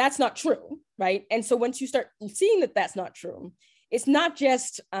 That's not true, right? And so once you start seeing that that's not true, it's not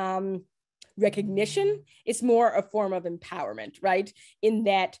just recognition, it's more a form of empowerment, right? In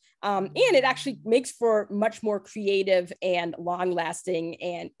that, and it actually makes for much more creative and long-lasting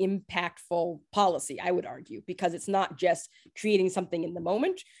and impactful policy, I would argue, because it's not just creating something in the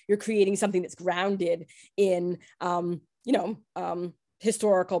moment, you're creating something that's grounded in,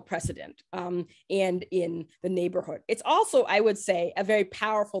 historical precedent and in the neighborhood. It's also, I would say, a very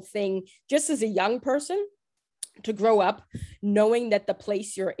powerful thing, just as a young person, to grow up knowing that the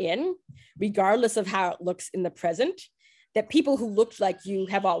place you're in, regardless of how it looks in the present, that people who looked like you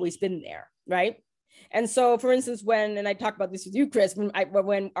have always been there, right? And so, for instance, and I talk about this with you, Kris,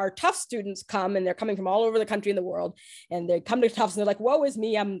 when our Tufts students come, and they're coming from all over the country and the world, and they come to Tufts and they're like, woe is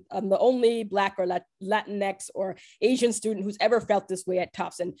me, I'm the only Black or Latinx or Asian student who's ever felt this way at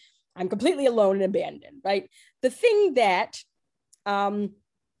Tufts, and I'm completely alone and abandoned, right? The thing that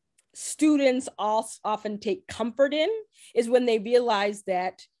students often take comfort in is when they realize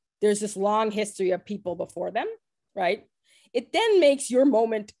that there's this long history of people before them, right? It then makes your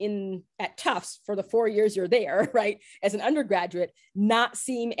moment at Tufts for the 4 years you're there, right, as an undergraduate, not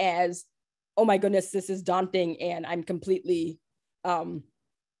seem as, oh my goodness, this is daunting and I'm completely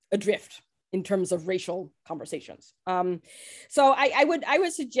adrift in terms of racial conversations. So I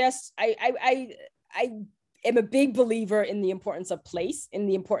would suggest, I am a big believer in the importance of place, in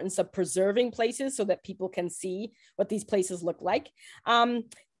the importance of preserving places so that people can see what these places look like, and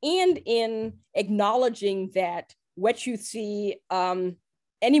in acknowledging that what you see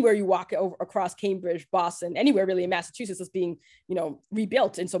anywhere you walk across Cambridge, Boston, anywhere really in Massachusetts is being,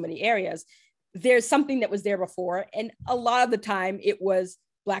 rebuilt in so many areas. There's something that was there before. And a lot of the time it was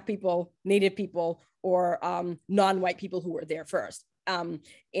Black people, Native people, or non-white people who were there first.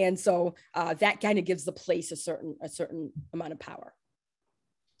 And so that kind of gives the place a certain amount of power.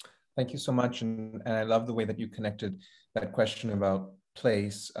 Thank you so much. And I love the way that you connected that question about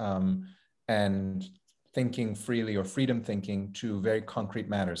place and thinking freely, or freedom thinking, to very concrete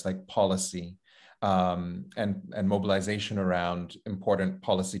matters like policy and mobilization around important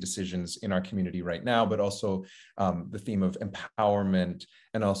policy decisions in our community right now, but also the theme of empowerment,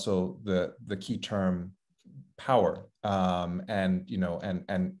 and also the key term power, and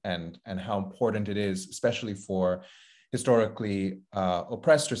how important it is, especially for historically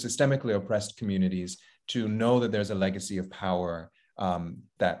oppressed or systemically oppressed communities, to know that there's a legacy of power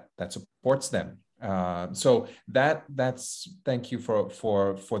that supports them. So that's thank you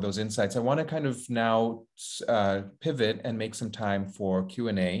for those insights. I want to kind of now pivot and make some time for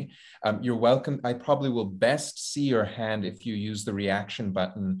Q&A. You're welcome. I probably will best see your hand if you use the reaction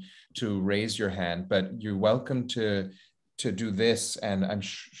button to raise your hand, but you're welcome to do this, and I'm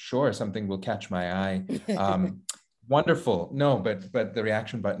sure something will catch my eye. Wonderful. No, but the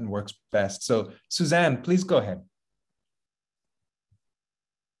reaction button works best. So Suzanne, please go ahead.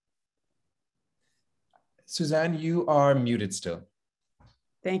 Suzanne, you are muted still.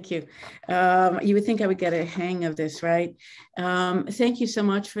 Thank you. You would think I would get a hang of this, right? Thank you so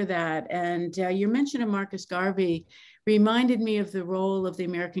much for that. And your mention of Marcus Garvey reminded me of the role of the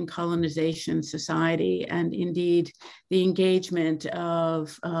American Colonization Society, and indeed the engagement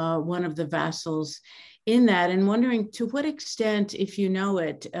of one of the vassals in that, and wondering to what extent, if you know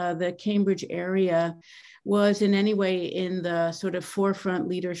it, the Cambridge area was in any way in the sort of forefront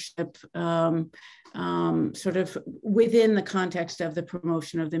leadership sort of within the context of the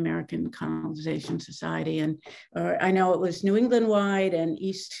promotion of the American Colonization Society. And I know it was New England wide and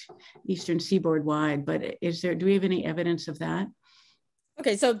Eastern Seaboard wide, but do we have any evidence of that?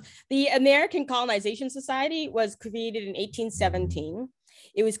 Okay, so the American Colonization Society was created in 1817.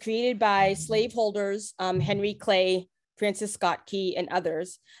 It was created by slaveholders, Henry Clay, Francis Scott Key, and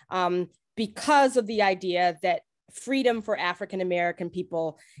others, because of the idea that freedom for African-American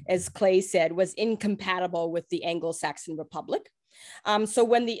people, as Clay said, was incompatible with the Anglo-Saxon Republic. So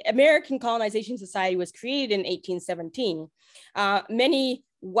when the American Colonization Society was created in 1817, many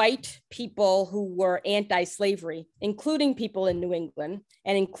white people who were anti-slavery, including people in New England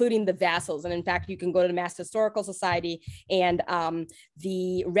and including the vassals. And in fact, you can go to the Mass Historical Society, and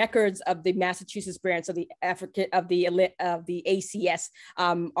the records of the Massachusetts branch of the ACS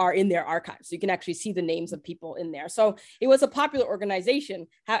are in their archives. So you can actually see the names of people in there. So it was a popular organization.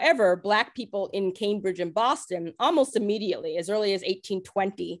 However, Black people in Cambridge and Boston, almost immediately, as early as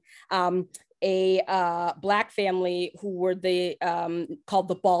 1820, a Black family who were called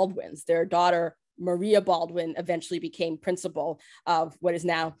the Baldwins. Their daughter, Maria Baldwin, eventually became principal of what is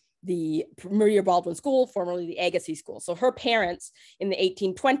now the Maria Baldwin School, formerly the Agassiz School. So her parents in the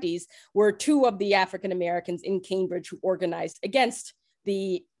 1820s were two of the African Americans in Cambridge who organized against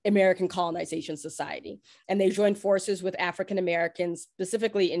the American Colonization Society. And they joined forces with African Americans,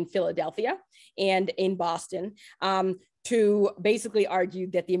 specifically in Philadelphia and in Boston, to basically argue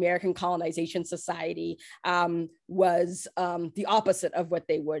that the American Colonization Society was the opposite of what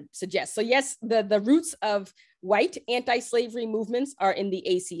they would suggest. So yes, the roots of white anti-slavery movements are in the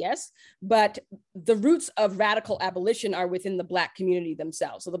ACS, but the roots of radical abolition are within the Black community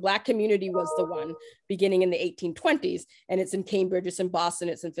themselves. So the Black community was the one beginning in the 1820s, and it's in Cambridge, it's in Boston,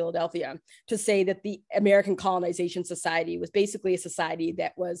 it's in Philadelphia, to say that the American Colonization Society was basically a society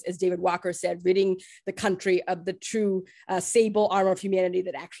that was, as David Walker said, ridding the country of the true sable armor of humanity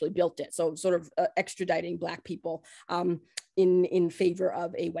that actually built it. So sort of extraditing Black people in favor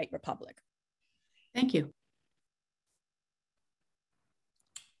of a white republic. Thank you.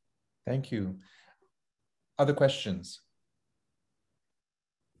 Thank you. Other questions?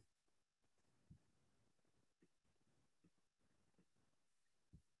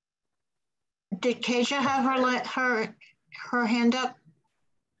 Did Keisha have her hand up?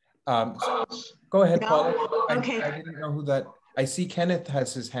 Go ahead, No? Paula. Okay. I didn't know who that. I see Kenneth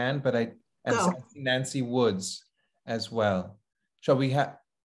has his hand, but I see Nancy Woods as well. Shall we have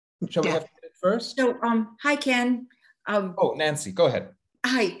Kenneth first? So, hi, Ken. Nancy, go ahead.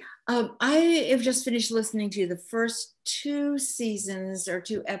 Hi. I have just finished listening to the first two seasons of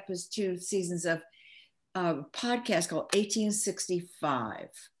a podcast called 1865,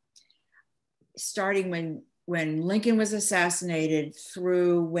 starting when Lincoln was assassinated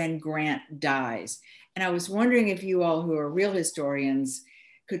through when Grant dies. And I was wondering if you all, who are real historians,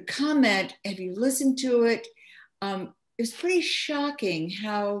 could comment. Have you listened to it? It was pretty shocking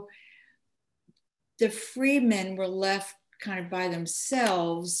how the freedmen were left kind of by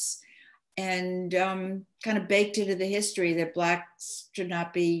themselves and kind of baked into the history that Blacks should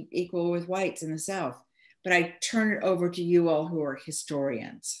not be equal with whites in the South. But I turn it over to you all who are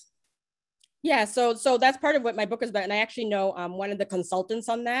historians. Yeah, so that's part of what my book is about. And I actually know one of the consultants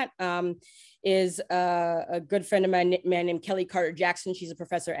on that is a good friend of mine named Kelly Carter Jackson. She's a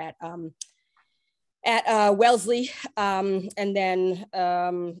professor at Wellesley. And then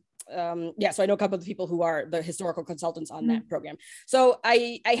so I know a couple of the people who are the historical consultants on that program. So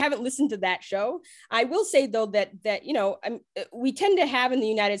I haven't listened to that show. I will say though that we tend to have in the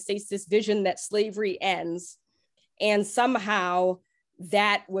United States this vision that slavery ends, and somehow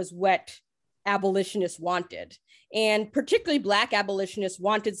that was what abolitionists wanted. And particularly Black abolitionists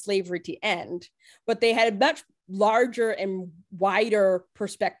wanted slavery to end, but they had a much larger and wider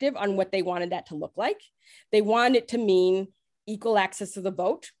perspective on what they wanted that to look like. They wanted it to mean equal access to the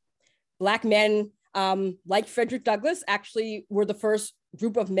vote. Black men, like Frederick Douglass, actually were the first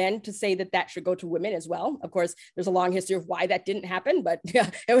group of men to say that that should go to women as well. Of course, there's a long history of why that didn't happen, but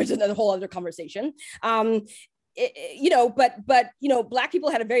it was another whole other conversation. Black people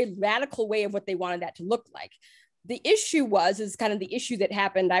had a very radical way of what they wanted that to look like. the issue is kind of the issue that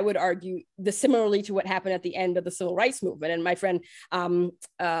happened, I would argue, similarly to what happened at the end of the civil rights movement. And my friend,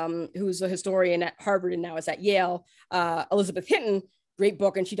 who's a historian at Harvard and now is at Yale, Elizabeth Hinton, great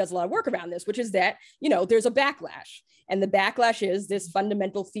book, and she does a lot of work around this, which is that, there's a backlash. And the backlash is this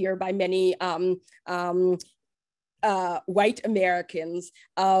fundamental fear by many white Americans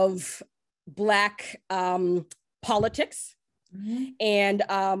of Black politics and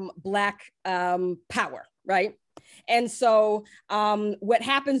Black power, right? And so what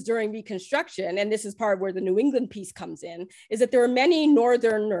happens during Reconstruction, and this is part of where the New England piece comes in, is that there are many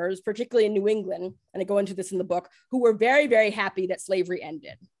Northerners, particularly in New England, and I go into this in the book, who were very, very happy that slavery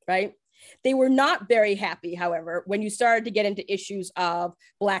ended, right? They were not very happy, however, when you started to get into issues of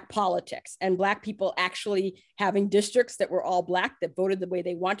Black politics and Black people actually having districts that were all Black, that voted the way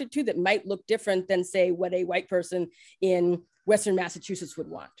they wanted to, that might look different than, say, what a white person in Western Massachusetts would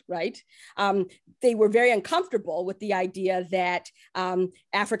want, right? They were very uncomfortable with the idea that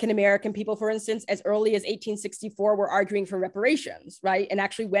African-American people, for instance, as early as 1864 were arguing for reparations, right? And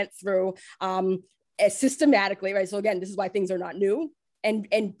actually went through systematically, right? So again, this is why things are not new. And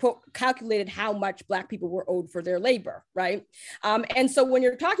calculated how much Black people were owed for their labor, right? And so when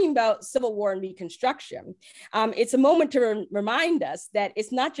you're talking about Civil War and Reconstruction, it's a moment to remind us that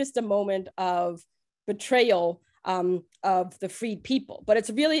it's not just a moment of betrayal of the freed people, but it's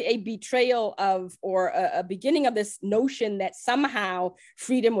really a betrayal of, or a beginning of this notion that somehow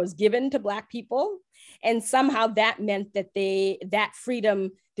freedom was given to Black people, and somehow that meant that that freedom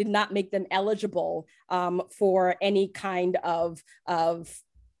did not make them eligible for any kind of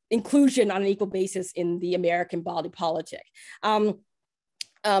inclusion on an equal basis in the American body politic. The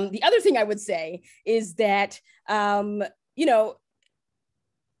other thing I would say is that,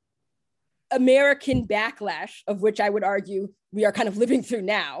 American backlash, of which I would argue we are kind of living through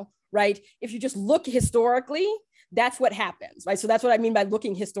now, right? If you just look historically, that's what happens, right? So that's what I mean by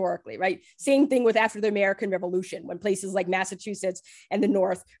looking historically, right? Same thing with after the American Revolution, when places like Massachusetts and the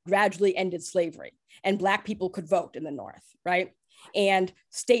North gradually ended slavery and Black people could vote in the North, right? And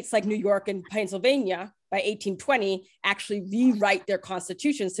states like New York and Pennsylvania by 1820 actually rewrite their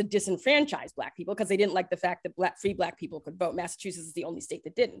constitutions to disenfranchise Black people because they didn't like the fact that free Black people could vote. Massachusetts is the only state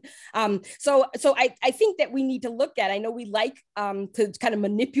that didn't. So I think that we need to look at, I know we like to kind of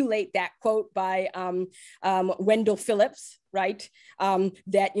manipulate that quote by Wendell Phillips, right?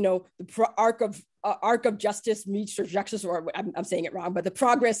 That, the arc of justice meets justice, or I'm saying it wrong, but the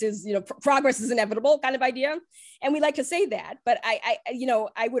progress is, progress is inevitable kind of idea. And we like to say that, but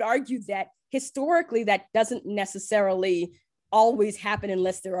I would argue that historically that doesn't necessarily always happen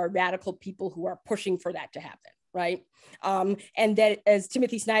unless there are radical people who are pushing for that to happen, right? And that, as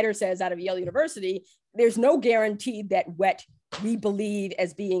Timothy Snyder says out of Yale University, there's no guarantee that what we believe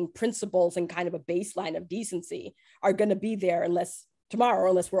as being principles and kind of a baseline of decency are going to be there unless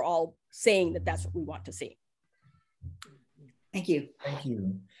we're all saying that that's what we want to see. Thank you. Thank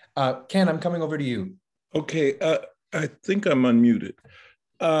you. Ken, I'm coming over to you. Okay, I think I'm unmuted.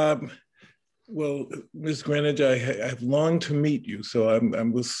 Well, Ms. Greenidge, I've longed to meet you, so I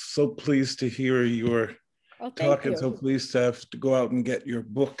was so pleased to hear your talk, and so pleased to have to go out and get your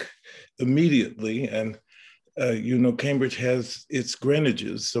book immediately. And Cambridge has its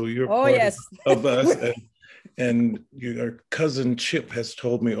Greenidges, so you're part of us. And your cousin Chip has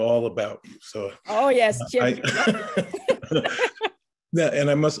told me all about you. So Chip. And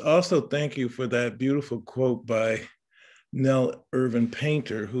I must also thank you for that beautiful quote by Nell Irvin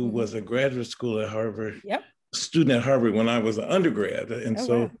Painter, who was a graduate school at Harvard, student at Harvard when I was an undergrad. And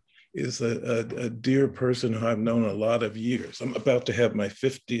is a dear person who I've known a lot of years. I'm about to have my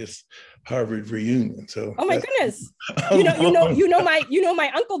 50th Harvard reunion. So oh my goodness. You know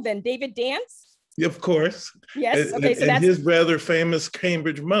my uncle then, David Dance? Of course. Yes. Okay. So and that's his rather famous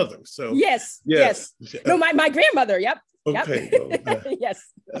Cambridge mother. So yes. No, my grandmother. Yep. Okay. Well, yes.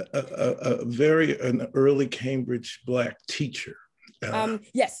 An early Cambridge Black teacher.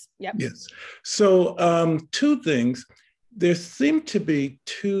 Yes. Yep. Yes. So two things. There seem to be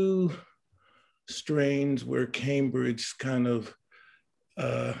two strains where Cambridge kind of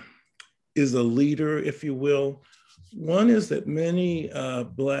is a leader, if you will. One is that many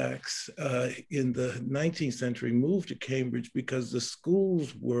Blacks in the 19th century moved to Cambridge because the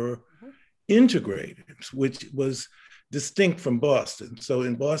schools were integrated, which was distinct from Boston. So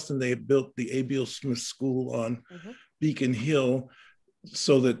in Boston, they had built the A.B.L. Smith School on Beacon Hill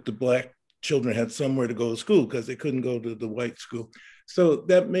so that the Black children had somewhere to go to school because they couldn't go to the white school. So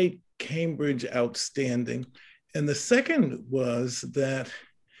that made Cambridge outstanding. And the second was that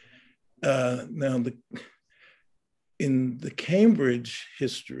in the Cambridge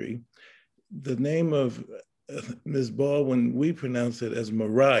history, the name of Ms. Baldwin, we pronounce it as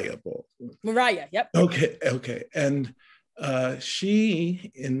Mariah Baldwin. Mariah, yep. Okay. And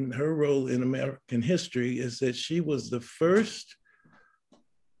she, in her role in American history, is that she was the first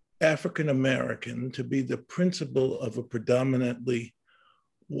African-American to be the principal of a predominantly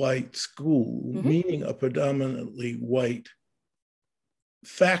white school, meaning a predominantly white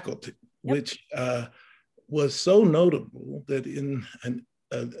faculty, which was so notable that in an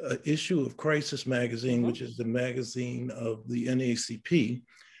issue of Crisis magazine, which is the magazine of the NAACP,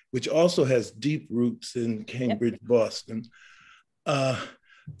 which also has deep roots in Cambridge, Boston,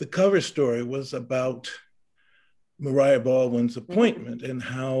 the cover story was about Mariah Baldwin's appointment and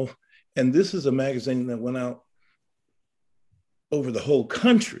how, and this is a magazine that went out over the whole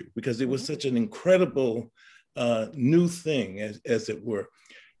country because it was such an incredible new thing, as it were.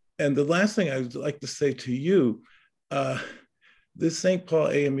 And the last thing I would like to say to you, this St. Paul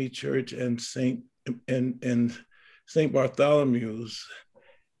AME Church and St. Bartholomew's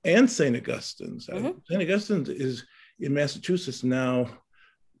and St. Augustine's. St. Augustine's is in Massachusetts now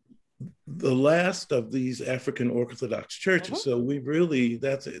the last of these African Orthodox churches. So we really,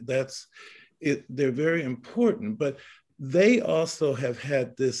 that's it. They're very important, but they also have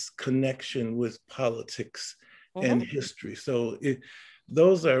had this connection with politics and history. So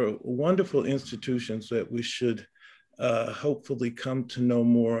those are wonderful institutions that we should hopefully come to know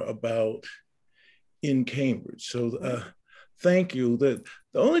more about in Cambridge. So thank you. The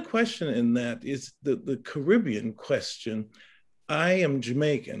only question in that is the Caribbean question. I am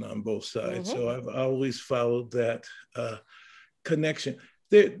Jamaican on both sides, so I've always followed that connection.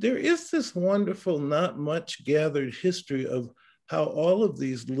 There is this wonderful, not much gathered history of how all of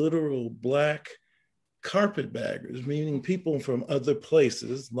these literal Black carpetbaggers, meaning people from other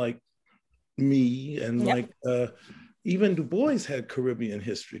places like me and like even Du Bois had Caribbean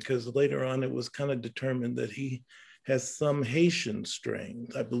history, because later on it was kind of determined that he has some Haitian strain.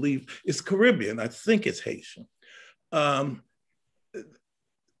 I believe it's Caribbean, I think it's Haitian.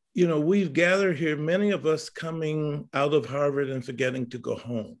 You know, we've gathered here, many of us coming out of Harvard and forgetting to go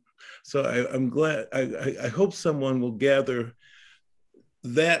home. So I'm glad, I hope someone will gather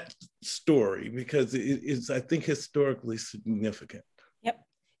that story because it's, I think, historically significant. Yep.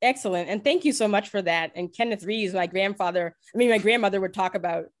 Excellent. And thank you so much for that. And Kenneth Reeves, my grandmother would talk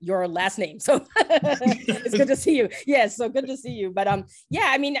about your last name. So it's good to see you. Yes. So good to see you. But yeah,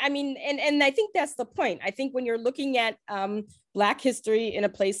 I mean, and I think that's the point. I think when you're looking at Black history in a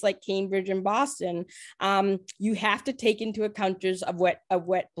place like Cambridge and Boston, you have to take into account of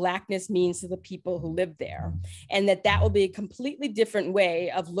what Blackness means to the people who live there. And that will be a completely different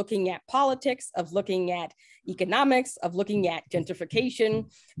way of looking at politics, of looking at economics, of looking at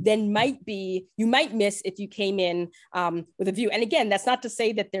gentrification than you might miss if you came in with a view. And again, that's not to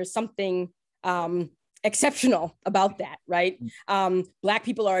say that there's something exceptional about that, right? Black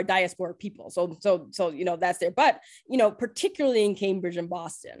people are a diasporic people. So, you know, that's there. But, you know, particularly in Cambridge and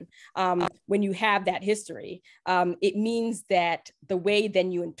Boston, when you have that history, it means that the way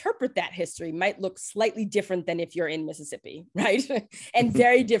then you interpret that history might look slightly different than if you're in Mississippi, right? And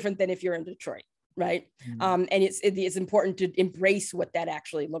very different than if you're in Detroit. Right. And it's important to embrace what that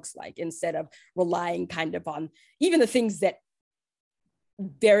actually looks like instead of relying kind of on even the things that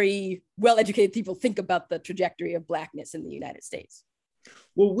very well-educated people think about the trajectory of Blackness in the United States.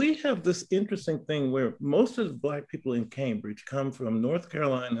 Well, we have this interesting thing where most of the Black people in Cambridge come from North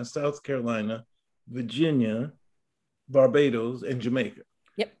Carolina, South Carolina, Virginia, Barbados, and Jamaica.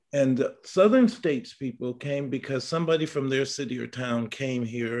 Yep. And the Southern States people came because somebody from their city or town came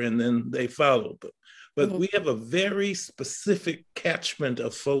here and then they followed them. But we have a very specific catchment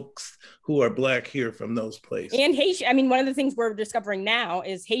of folks who are Black here from those places. And Haitian, I mean, one of the things we're discovering now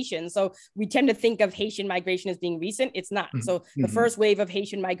is Haitian. So we tend to think of Haitian migration as being recent. It's not. So the first wave of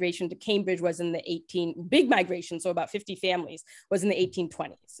Haitian migration to Cambridge was in the big migration, so about 50 families, was in the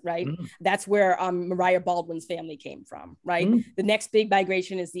 1820s, right? That's where Mariah Baldwin's family came from, right? The next big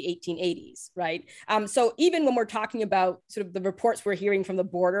migration is the 1880s, right? So even when we're talking about sort of the reports we're hearing from the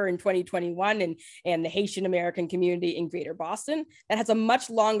border in 2021 and the Haitian American community in Greater Boston, that has a much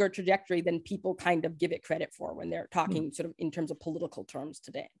longer trajectory than people kind of give it credit for when they're talking sort of in terms of political terms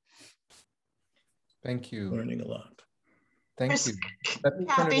today. Thank you. Learning a lot. Thank Chris, you.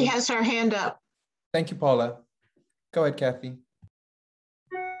 Kathy has her hand up. Thank you, Paula. Go ahead, Kathy.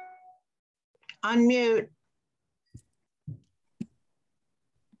 Unmute.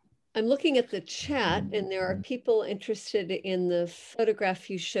 I'm looking at the chat and there are people interested in the photograph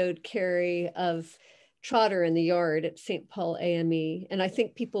you showed, Kerri, of Trotter in the yard at St. Paul AME. And I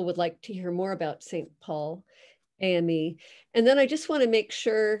think people would like to hear more about St. Paul AME. And then I just want to make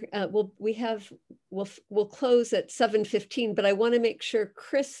sure we'll close at 7:15, but I want to make sure,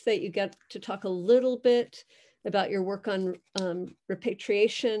 Kris, that you get to talk a little bit about your work on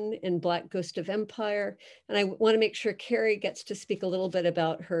repatriation in Black Ghost of Empire. And I want to make sure Kerri gets to speak a little bit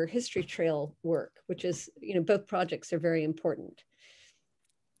about her history trail work, which is, both projects are very important.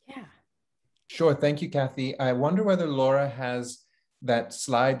 Yeah. Sure, thank you, Kathy. I wonder whether Laura has that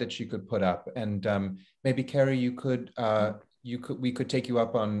slide that she could put up, and maybe Kerri, we could take you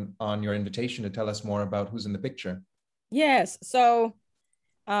up on your invitation to tell us more about who's in the picture. Yes. So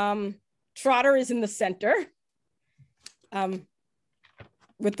Trotter is in the center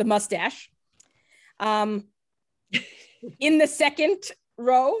with the mustache. In the second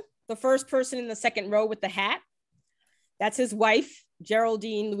row, the first person in the second row with the hat, that's his wife,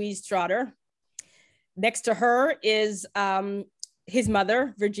 Geraldine Louise Trotter. Next to her is his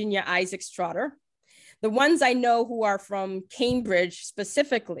mother, Virginia Isaacs Trotter. The ones I know who are from Cambridge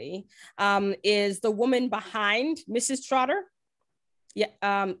specifically is the woman behind Mrs. Trotter.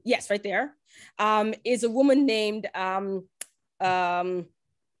 Yeah, yes, right there. Is a woman named, hold on,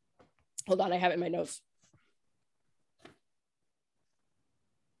 I have it in my notes.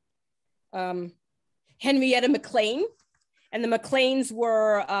 Henrietta McLean. And the McLeans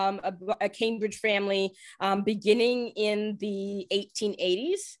were a Cambridge family beginning in the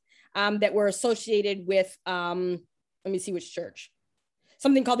 1880s that were associated with, let me see which church.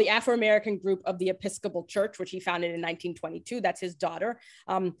 Something called the Afro-American Group of the Episcopal Church, which he founded in 1922. That's his daughter,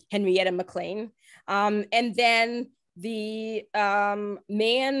 Henrietta McLean. And then the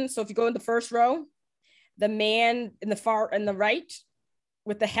man, so if you go in the first row, the man in the right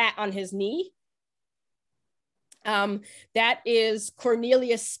with the hat on his knee, that is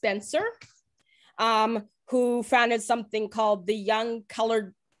Cornelius Spencer, who founded something called the Young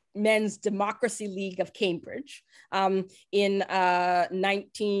Colored Men's Democracy League of Cambridge in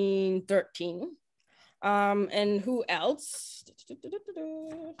 1913. And who else?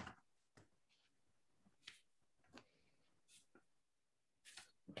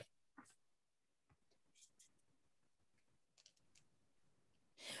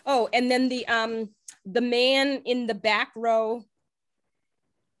 Oh, and then the man in the back row,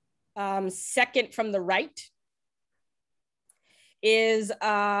 second from the right, is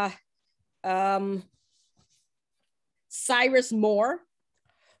Cyrus Moore,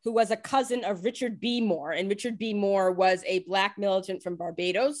 who was a cousin of Richard B. Moore. And Richard B. Moore was a Black militant from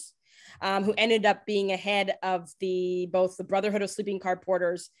Barbados, who ended up being a head of both the Brotherhood of Sleeping Car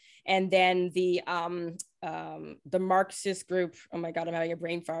Porters and then the Marxist group. Oh my God, I'm having a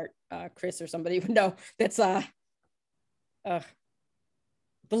brain fart. Kris or somebody would know. That's the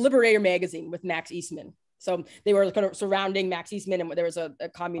Liberator magazine with Max Eastman. So they were kind of surrounding Max Eastman, and there was a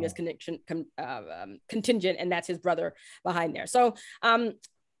communist contingent, and that's his brother behind there. So,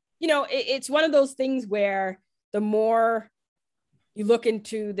 it's one of those things where the more you look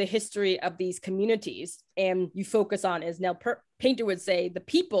into the history of these communities and you focus on, as Nell Painter would say, the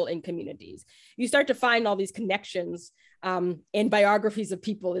people in communities, you start to find all these connections and biographies of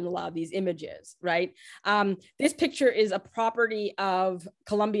people in a lot of these images, right? This picture is a property of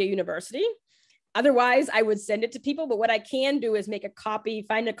Columbia University. Otherwise, I would send it to people, but what I can do is make a copy,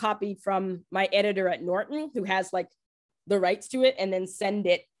 find a copy from my editor at Norton, who has like the rights to it, and then send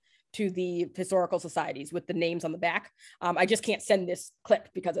it to the historical societies with the names on the back. I just can't send this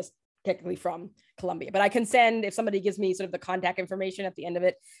clip because it's technically from Columbia, but I can send, if somebody gives me sort of the contact information at the end of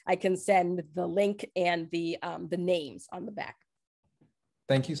it, I can send the link and the names on the back.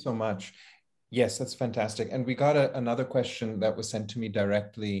 Thank you so much. Yes, that's fantastic. And we got another question that was sent to me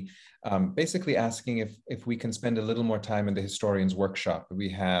directly, basically asking if we can spend a little more time in the historians workshop. We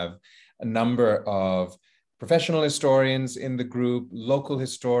have a number of professional historians in the group, local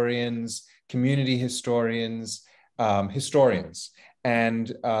historians, community historians, historians. And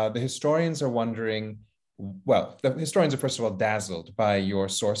the historians are wondering, well, the historians are first of all dazzled by your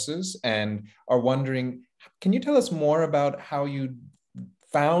sources and are wondering, can you tell us more about how you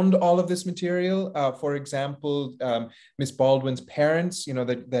found all of this material? For example, Miss Baldwin's parents,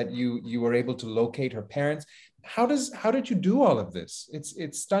 that you were able to locate her parents. How did you do all of this?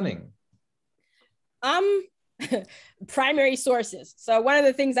 It's stunning. Primary sources. So one of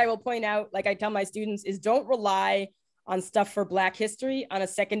the things I will point out, like I tell my students, is don't rely on stuff for Black history on a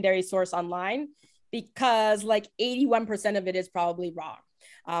secondary source online, because like 81% of it is probably wrong.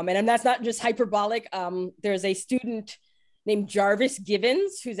 And that's not just hyperbolic. There's a student named Jarvis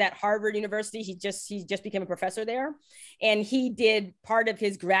Givens, who's at Harvard University. He just became a professor there. And he did part of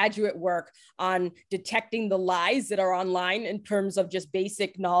his graduate work on detecting the lies that are online in terms of just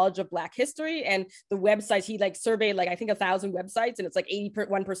basic knowledge of Black history. And the websites, he like surveyed like, I think 1,000 websites, and it's like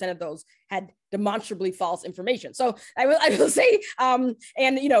 81% of those had demonstrably false information. So I will say, and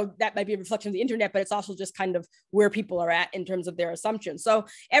you know, that might be a reflection of the internet, but it's also just kind of where people are at in terms of their assumptions. So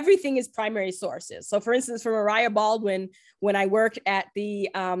everything is primary sources. So for instance, for Mariah Baldwin, when I worked at the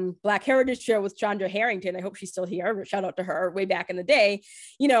Black Heritage Chair with Chandra Harrington, I hope she's still here, shout out to her, way back in the day,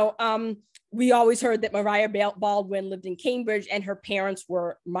 you know, we always heard that Mariah Baldwin lived in Cambridge and her parents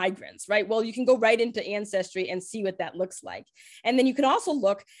were migrants, right? Well, you can go right into Ancestry and see what that looks like. And then you can also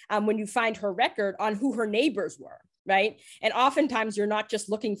look when you find her record on who her neighbors were, right? And oftentimes you're not just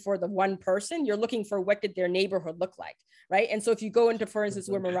looking for the one person, you're looking for what did their neighborhood look like, right? And so if you go into, for instance,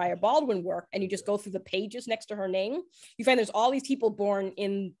 where Mariah Baldwin worked and you just go through the pages next to her name, you find there's all these people born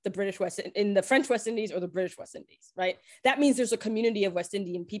in the in the French West Indies or the British West Indies, right? That means there's a community of West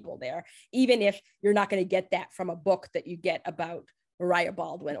Indian people there, even if you're not going to get that from a book that you get about Mariah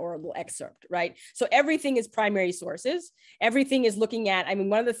Baldwin or a little excerpt, right? So everything is primary sources. Everything is looking at, I mean,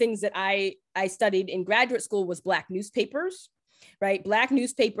 one of the things that I studied in graduate school was Black newspapers, right? Black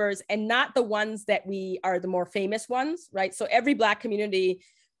newspapers, and not the ones that we are the more famous ones, right? So every Black community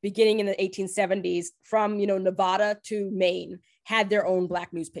beginning in the 1870s from, you know, Nevada to Maine had their own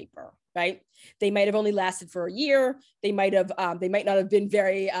Black newspaper, right? They might have only lasted for a year. They might not have been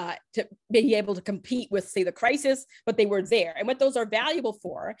very, to be able to compete with, say, the crisis, but they were there. And what those are valuable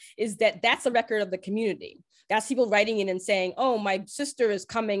for is that that's a record of the community. That's people writing in and saying, oh, my sister is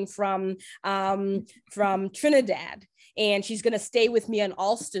coming from Trinidad, and she's gonna stay with me on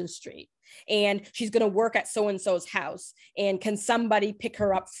Alston Street, and she's gonna work at so-and-so's house, and can somebody pick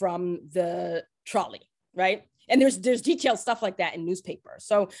her up from the trolley, right? And there's detailed stuff like that in newspapers.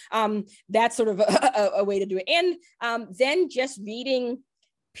 So that's sort of a way to do it. And then just reading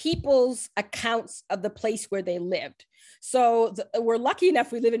people's accounts of the place where they lived. So we're lucky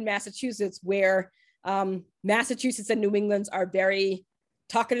enough, we live in Massachusetts, where Massachusetts and New England's are very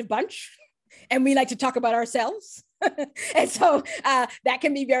talkative bunch, and we like to talk about ourselves. And so that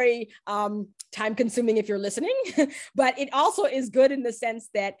can be very time consuming if you're listening, but it also is good in the sense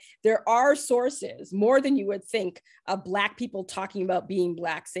that there are sources, more than you would think, of Black people talking about being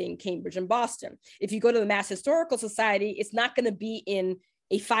Black, say in Cambridge and Boston. If you go to the Mass Historical Society, it's not going to be in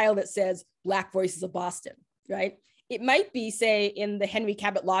a file that says Black Voices of Boston, right? It might be, say, in the Henry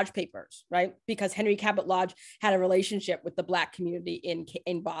Cabot Lodge papers, right? Because Henry Cabot Lodge had a relationship with the Black community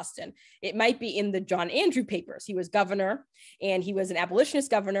in Boston. It might be in the John Andrew papers. He was governor, and he was an abolitionist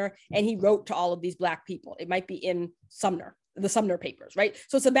governor, and he wrote to all of these Black people. It might be in Sumner, the Sumner papers, right?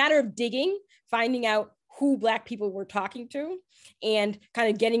 So it's a matter of digging, finding out who Black people were talking to, and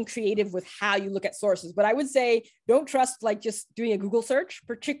kind of getting creative with how you look at sources. But I would say, don't trust like just doing a Google search,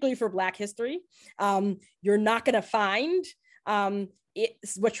 particularly for Black history. You're not going to find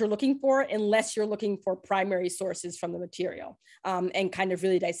it's what you're looking for unless you're looking for primary sources from the material, and kind of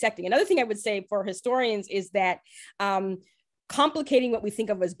really dissecting. Another thing I would say for historians is that complicating what we think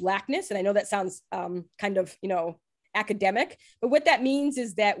of as Blackness, and I know that sounds kind of, you know, academic, but what that means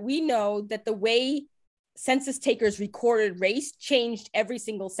is that we know that the way census takers recorded race changed every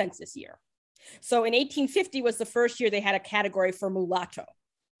single census year. So in 1850 was the first year they had a category for mulatto.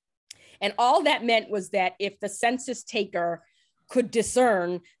 And all that meant was that if the census taker could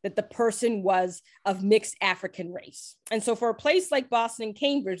discern that the person was of mixed African race. And so for a place like Boston and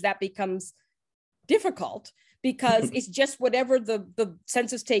Cambridge, that becomes difficult because it's just whatever the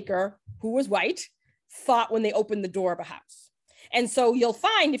census taker, who was white, thought when they opened the door of a house. And so you'll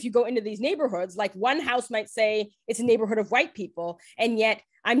find if you go into these neighborhoods, like one house might say it's a neighborhood of white people, and yet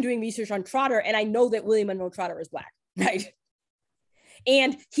I'm doing research on Trotter and I know that William Monroe Trotter is Black, right?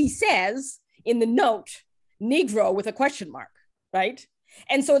 And he says in the note, Negro with a question mark, right?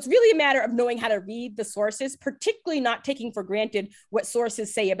 And so it's really a matter of knowing how to read the sources, particularly not taking for granted what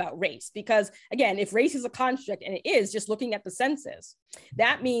sources say about race. Because again, if race is a construct, and it is, just looking at the census,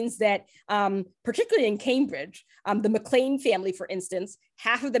 that means that particularly in Cambridge, the McLean family, for instance,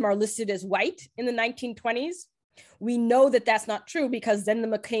 half of them are listed as white in the 1920s. We know that that's not true because then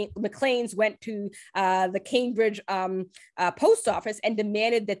the McLeans went to the Cambridge post office and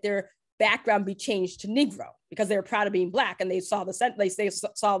demanded that their background be changed to Negro because they were proud of being Black, and they saw they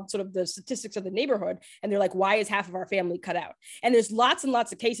saw sort of the statistics of the neighborhood, and they're like, why is half of our family cut out? And there's lots and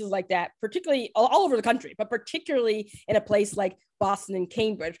lots of cases like that, particularly all over the country, but particularly in a place like Boston and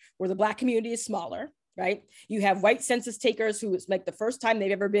Cambridge, where the Black community is smaller, right? You have white census takers who it's like the first time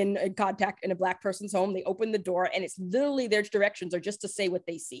they've ever been in contact in a Black person's home. They open the door and it's literally their directions are just to say what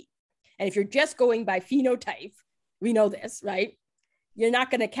they see. And if you're just going by phenotype, we know this, right? You're not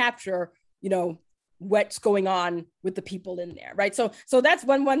going to capture, you know, what's going on with the people in there, right? So that's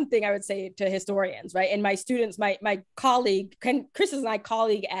one thing I would say to historians, right? And my students, my colleague, Kris's and I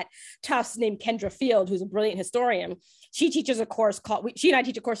colleague at Tufts named Kendra Field, who's a brilliant historian, she teaches a course called, she and I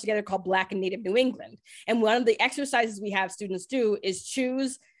teach a course together called Black and Native New England. And one of the exercises we have students do is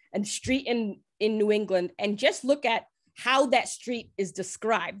choose a street in New England and just look at how that street is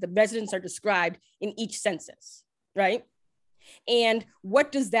described. The residents are described in each census, right? And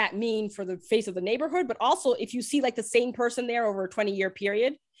what does that mean for the face of the neighborhood? But also if you see like the same person there over a 20-year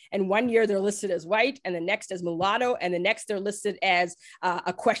period, and one year they're listed as white and the next as mulatto, and the next they're listed as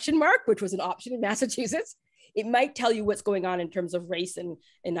a question mark, which was an option in Massachusetts, it might tell you what's going on in terms of race and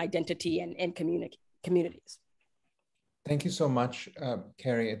identity and communities. Thank you so much,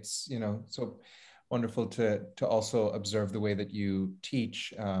 Kerri. It's, you know, so wonderful to also observe the way that you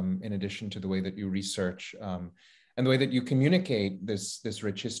teach, in addition to the way that you research, and the way that you communicate this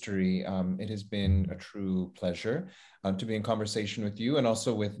rich history. It has been a true pleasure to be in conversation with you, and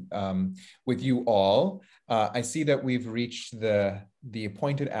also with you all. I see that we've reached the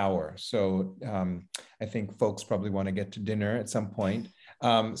appointed hour, so I think folks probably want to get to dinner at some point.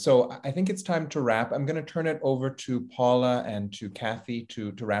 So I think it's time to wrap. I'm going to turn it over to Paula and to Kathy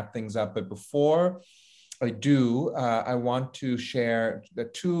to wrap things up. But before I do, I want to share the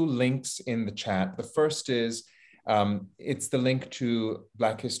 2 links in the chat. The first is it's the link to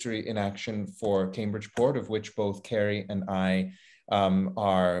Black History in Action for Cambridgeport, of which both Kerri and I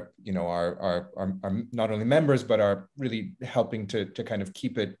are not only members, but are really helping to kind of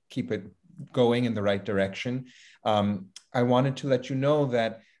keep it going in the right direction. I wanted to let you know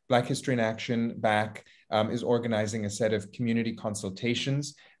that Black History in Action BAC is organizing a set of community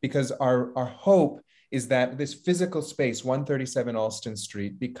consultations, because our hope is that this physical space, 137 Alston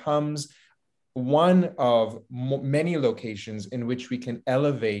Street, becomes one of many locations in which we can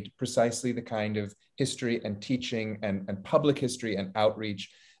elevate precisely the kind of history and teaching and public history and outreach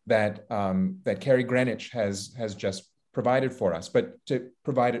that Kerri Greenidge has just provided for us, but to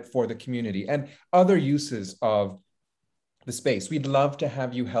provide it for the community and other uses of the space. We'd love to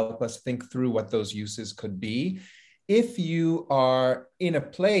have you help us think through what those uses could be. If you are in a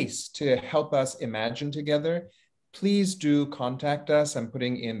place to help us imagine together, please do contact us. I'm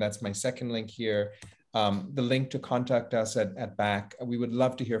putting in, that's my second link here, the link to contact us at BAC. We would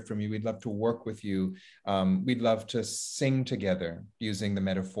love to hear from you. We'd love to work with you. We'd love to sing together using the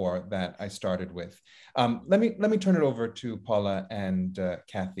metaphor that I started with. Let me turn it over to Paula and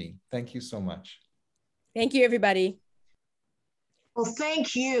Kathy. Thank you so much. Thank you, everybody. Well,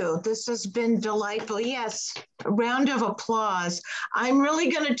 thank you. This has been delightful. Yes, a round of applause. I'm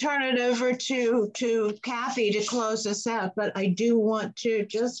really going to turn it over to Kathy to close us out, but I do want to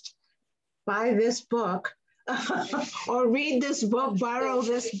just buy this book or read this book, borrow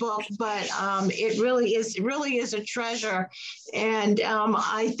this book, but it really is a treasure. And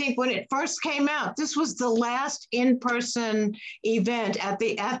I think when it first came out, this was the last in-person event at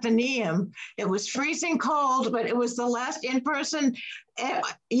the Athenaeum. It was freezing cold, but it was the last in-person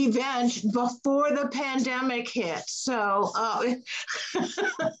event before the pandemic hit. So well,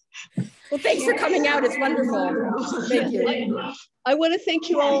 thanks for coming out. It's wonderful. Thank you. I want to thank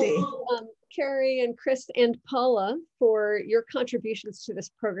you all, Kerri and Kris and Paula, for your contributions to this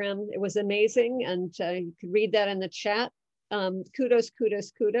program. It was amazing, and you could read that in the chat. Kudos,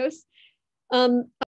 kudos, kudos.